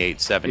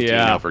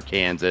 28-17 over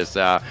Kansas.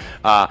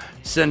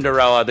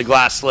 Cinderella, the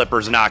glass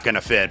slipper's not going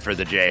to fit for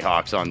the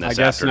Jayhawks on this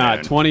afternoon. I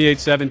guess not.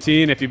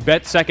 28-17. If you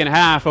bet second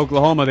half,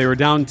 Oklahoma, they were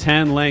down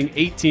 10, laying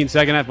 18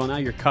 second half. Well, now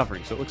you're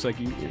covering, so it looks like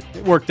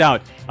it worked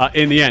out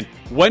in the end.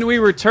 When we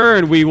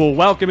return, we will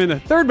welcome in the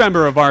third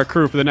member of our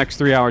crew for the next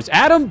 3 hours,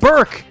 Adam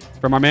Burke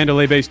from our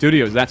Mandalay Bay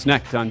studios. That's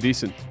next on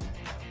VSiN.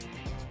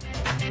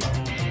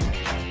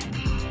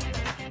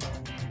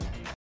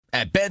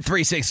 At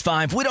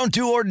Bet365, we don't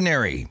do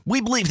ordinary. We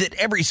believe that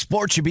every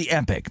sport should be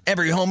epic.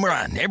 Every home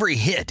run, every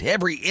hit,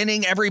 every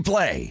inning, every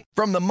play.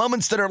 From the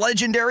moments that are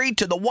legendary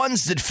to the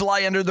ones that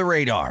fly under the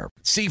radar.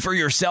 See for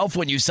yourself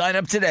when you sign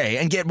up today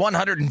and get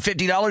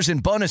 $150 in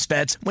bonus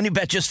bets when you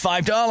bet just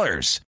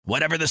 $5.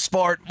 Whatever the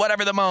sport,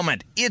 whatever the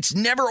moment, it's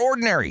never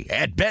ordinary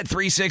at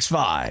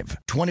Bet365.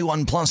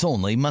 21 plus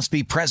only. Must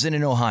be present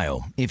in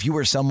Ohio. If you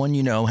or someone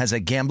you know has a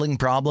gambling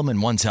problem and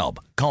wants help,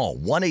 call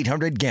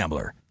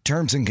 1-800-GAMBLER.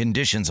 Terms and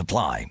conditions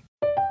apply.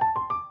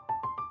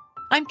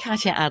 I'm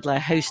Katya Adler,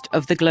 host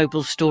of The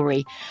Global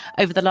Story.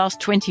 Over the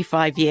last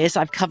 25 years,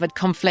 I've covered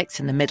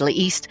conflicts in the Middle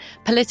East,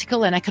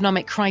 political and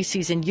economic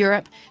crises in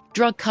Europe,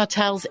 drug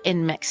cartels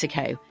in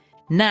Mexico.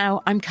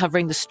 Now I'm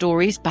covering the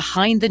stories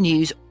behind the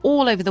news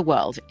all over the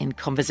world in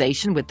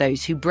conversation with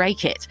those who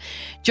break it.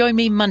 Join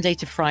me Monday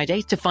to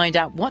Friday to find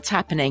out what's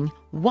happening,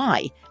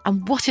 why,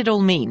 and what it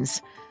all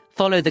means.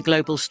 Follow The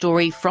Global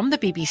Story from the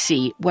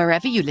BBC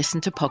wherever you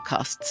listen to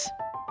podcasts.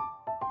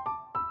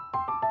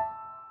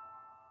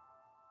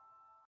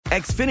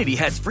 Xfinity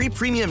has free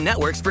premium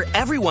networks for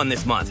everyone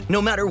this month,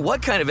 no matter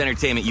what kind of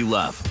entertainment you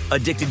love.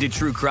 Addicted to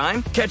true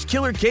crime? Catch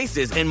killer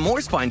cases and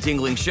more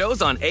spine-tingling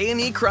shows on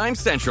A&E Crime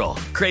Central.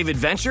 Crave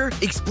adventure?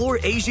 Explore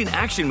Asian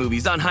action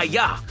movies on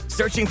Hi-YAH.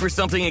 Searching for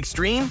something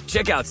extreme?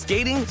 Check out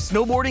skating,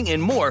 snowboarding,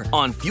 and more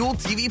on Fuel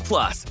TV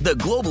Plus, the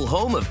global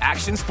home of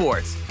action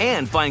sports.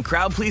 And find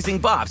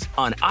crowd-pleasing bops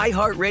on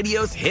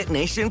iHeartRadio's Hit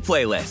Nation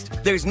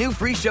playlist. There's new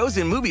free shows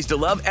and movies to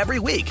love every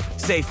week.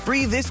 Say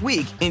free this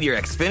week in your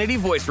Xfinity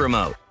voice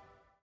remote.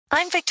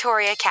 I'm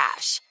Victoria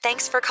Cash.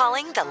 Thanks for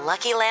calling the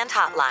Lucky Land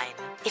Hotline.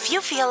 If you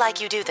feel like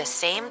you do the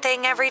same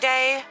thing every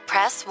day,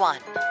 press 1.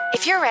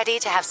 If you're ready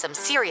to have some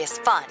serious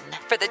fun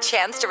for the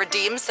chance to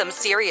redeem some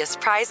serious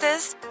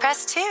prizes,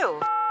 press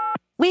 2.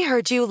 We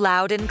heard you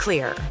loud and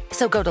clear.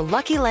 So go to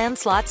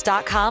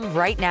LuckyLandSlots.com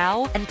right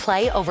now and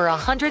play over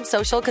 100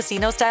 social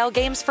casino-style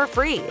games for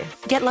free.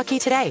 Get lucky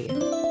today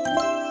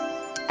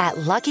at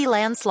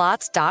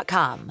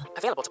LuckyLandSlots.com.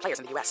 Available to players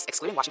in the U.S.,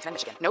 excluding Washington and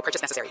Michigan. No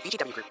purchase necessary.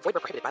 VGW Group. Void where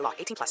prohibited by law.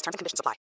 18 plus. Terms and conditions apply.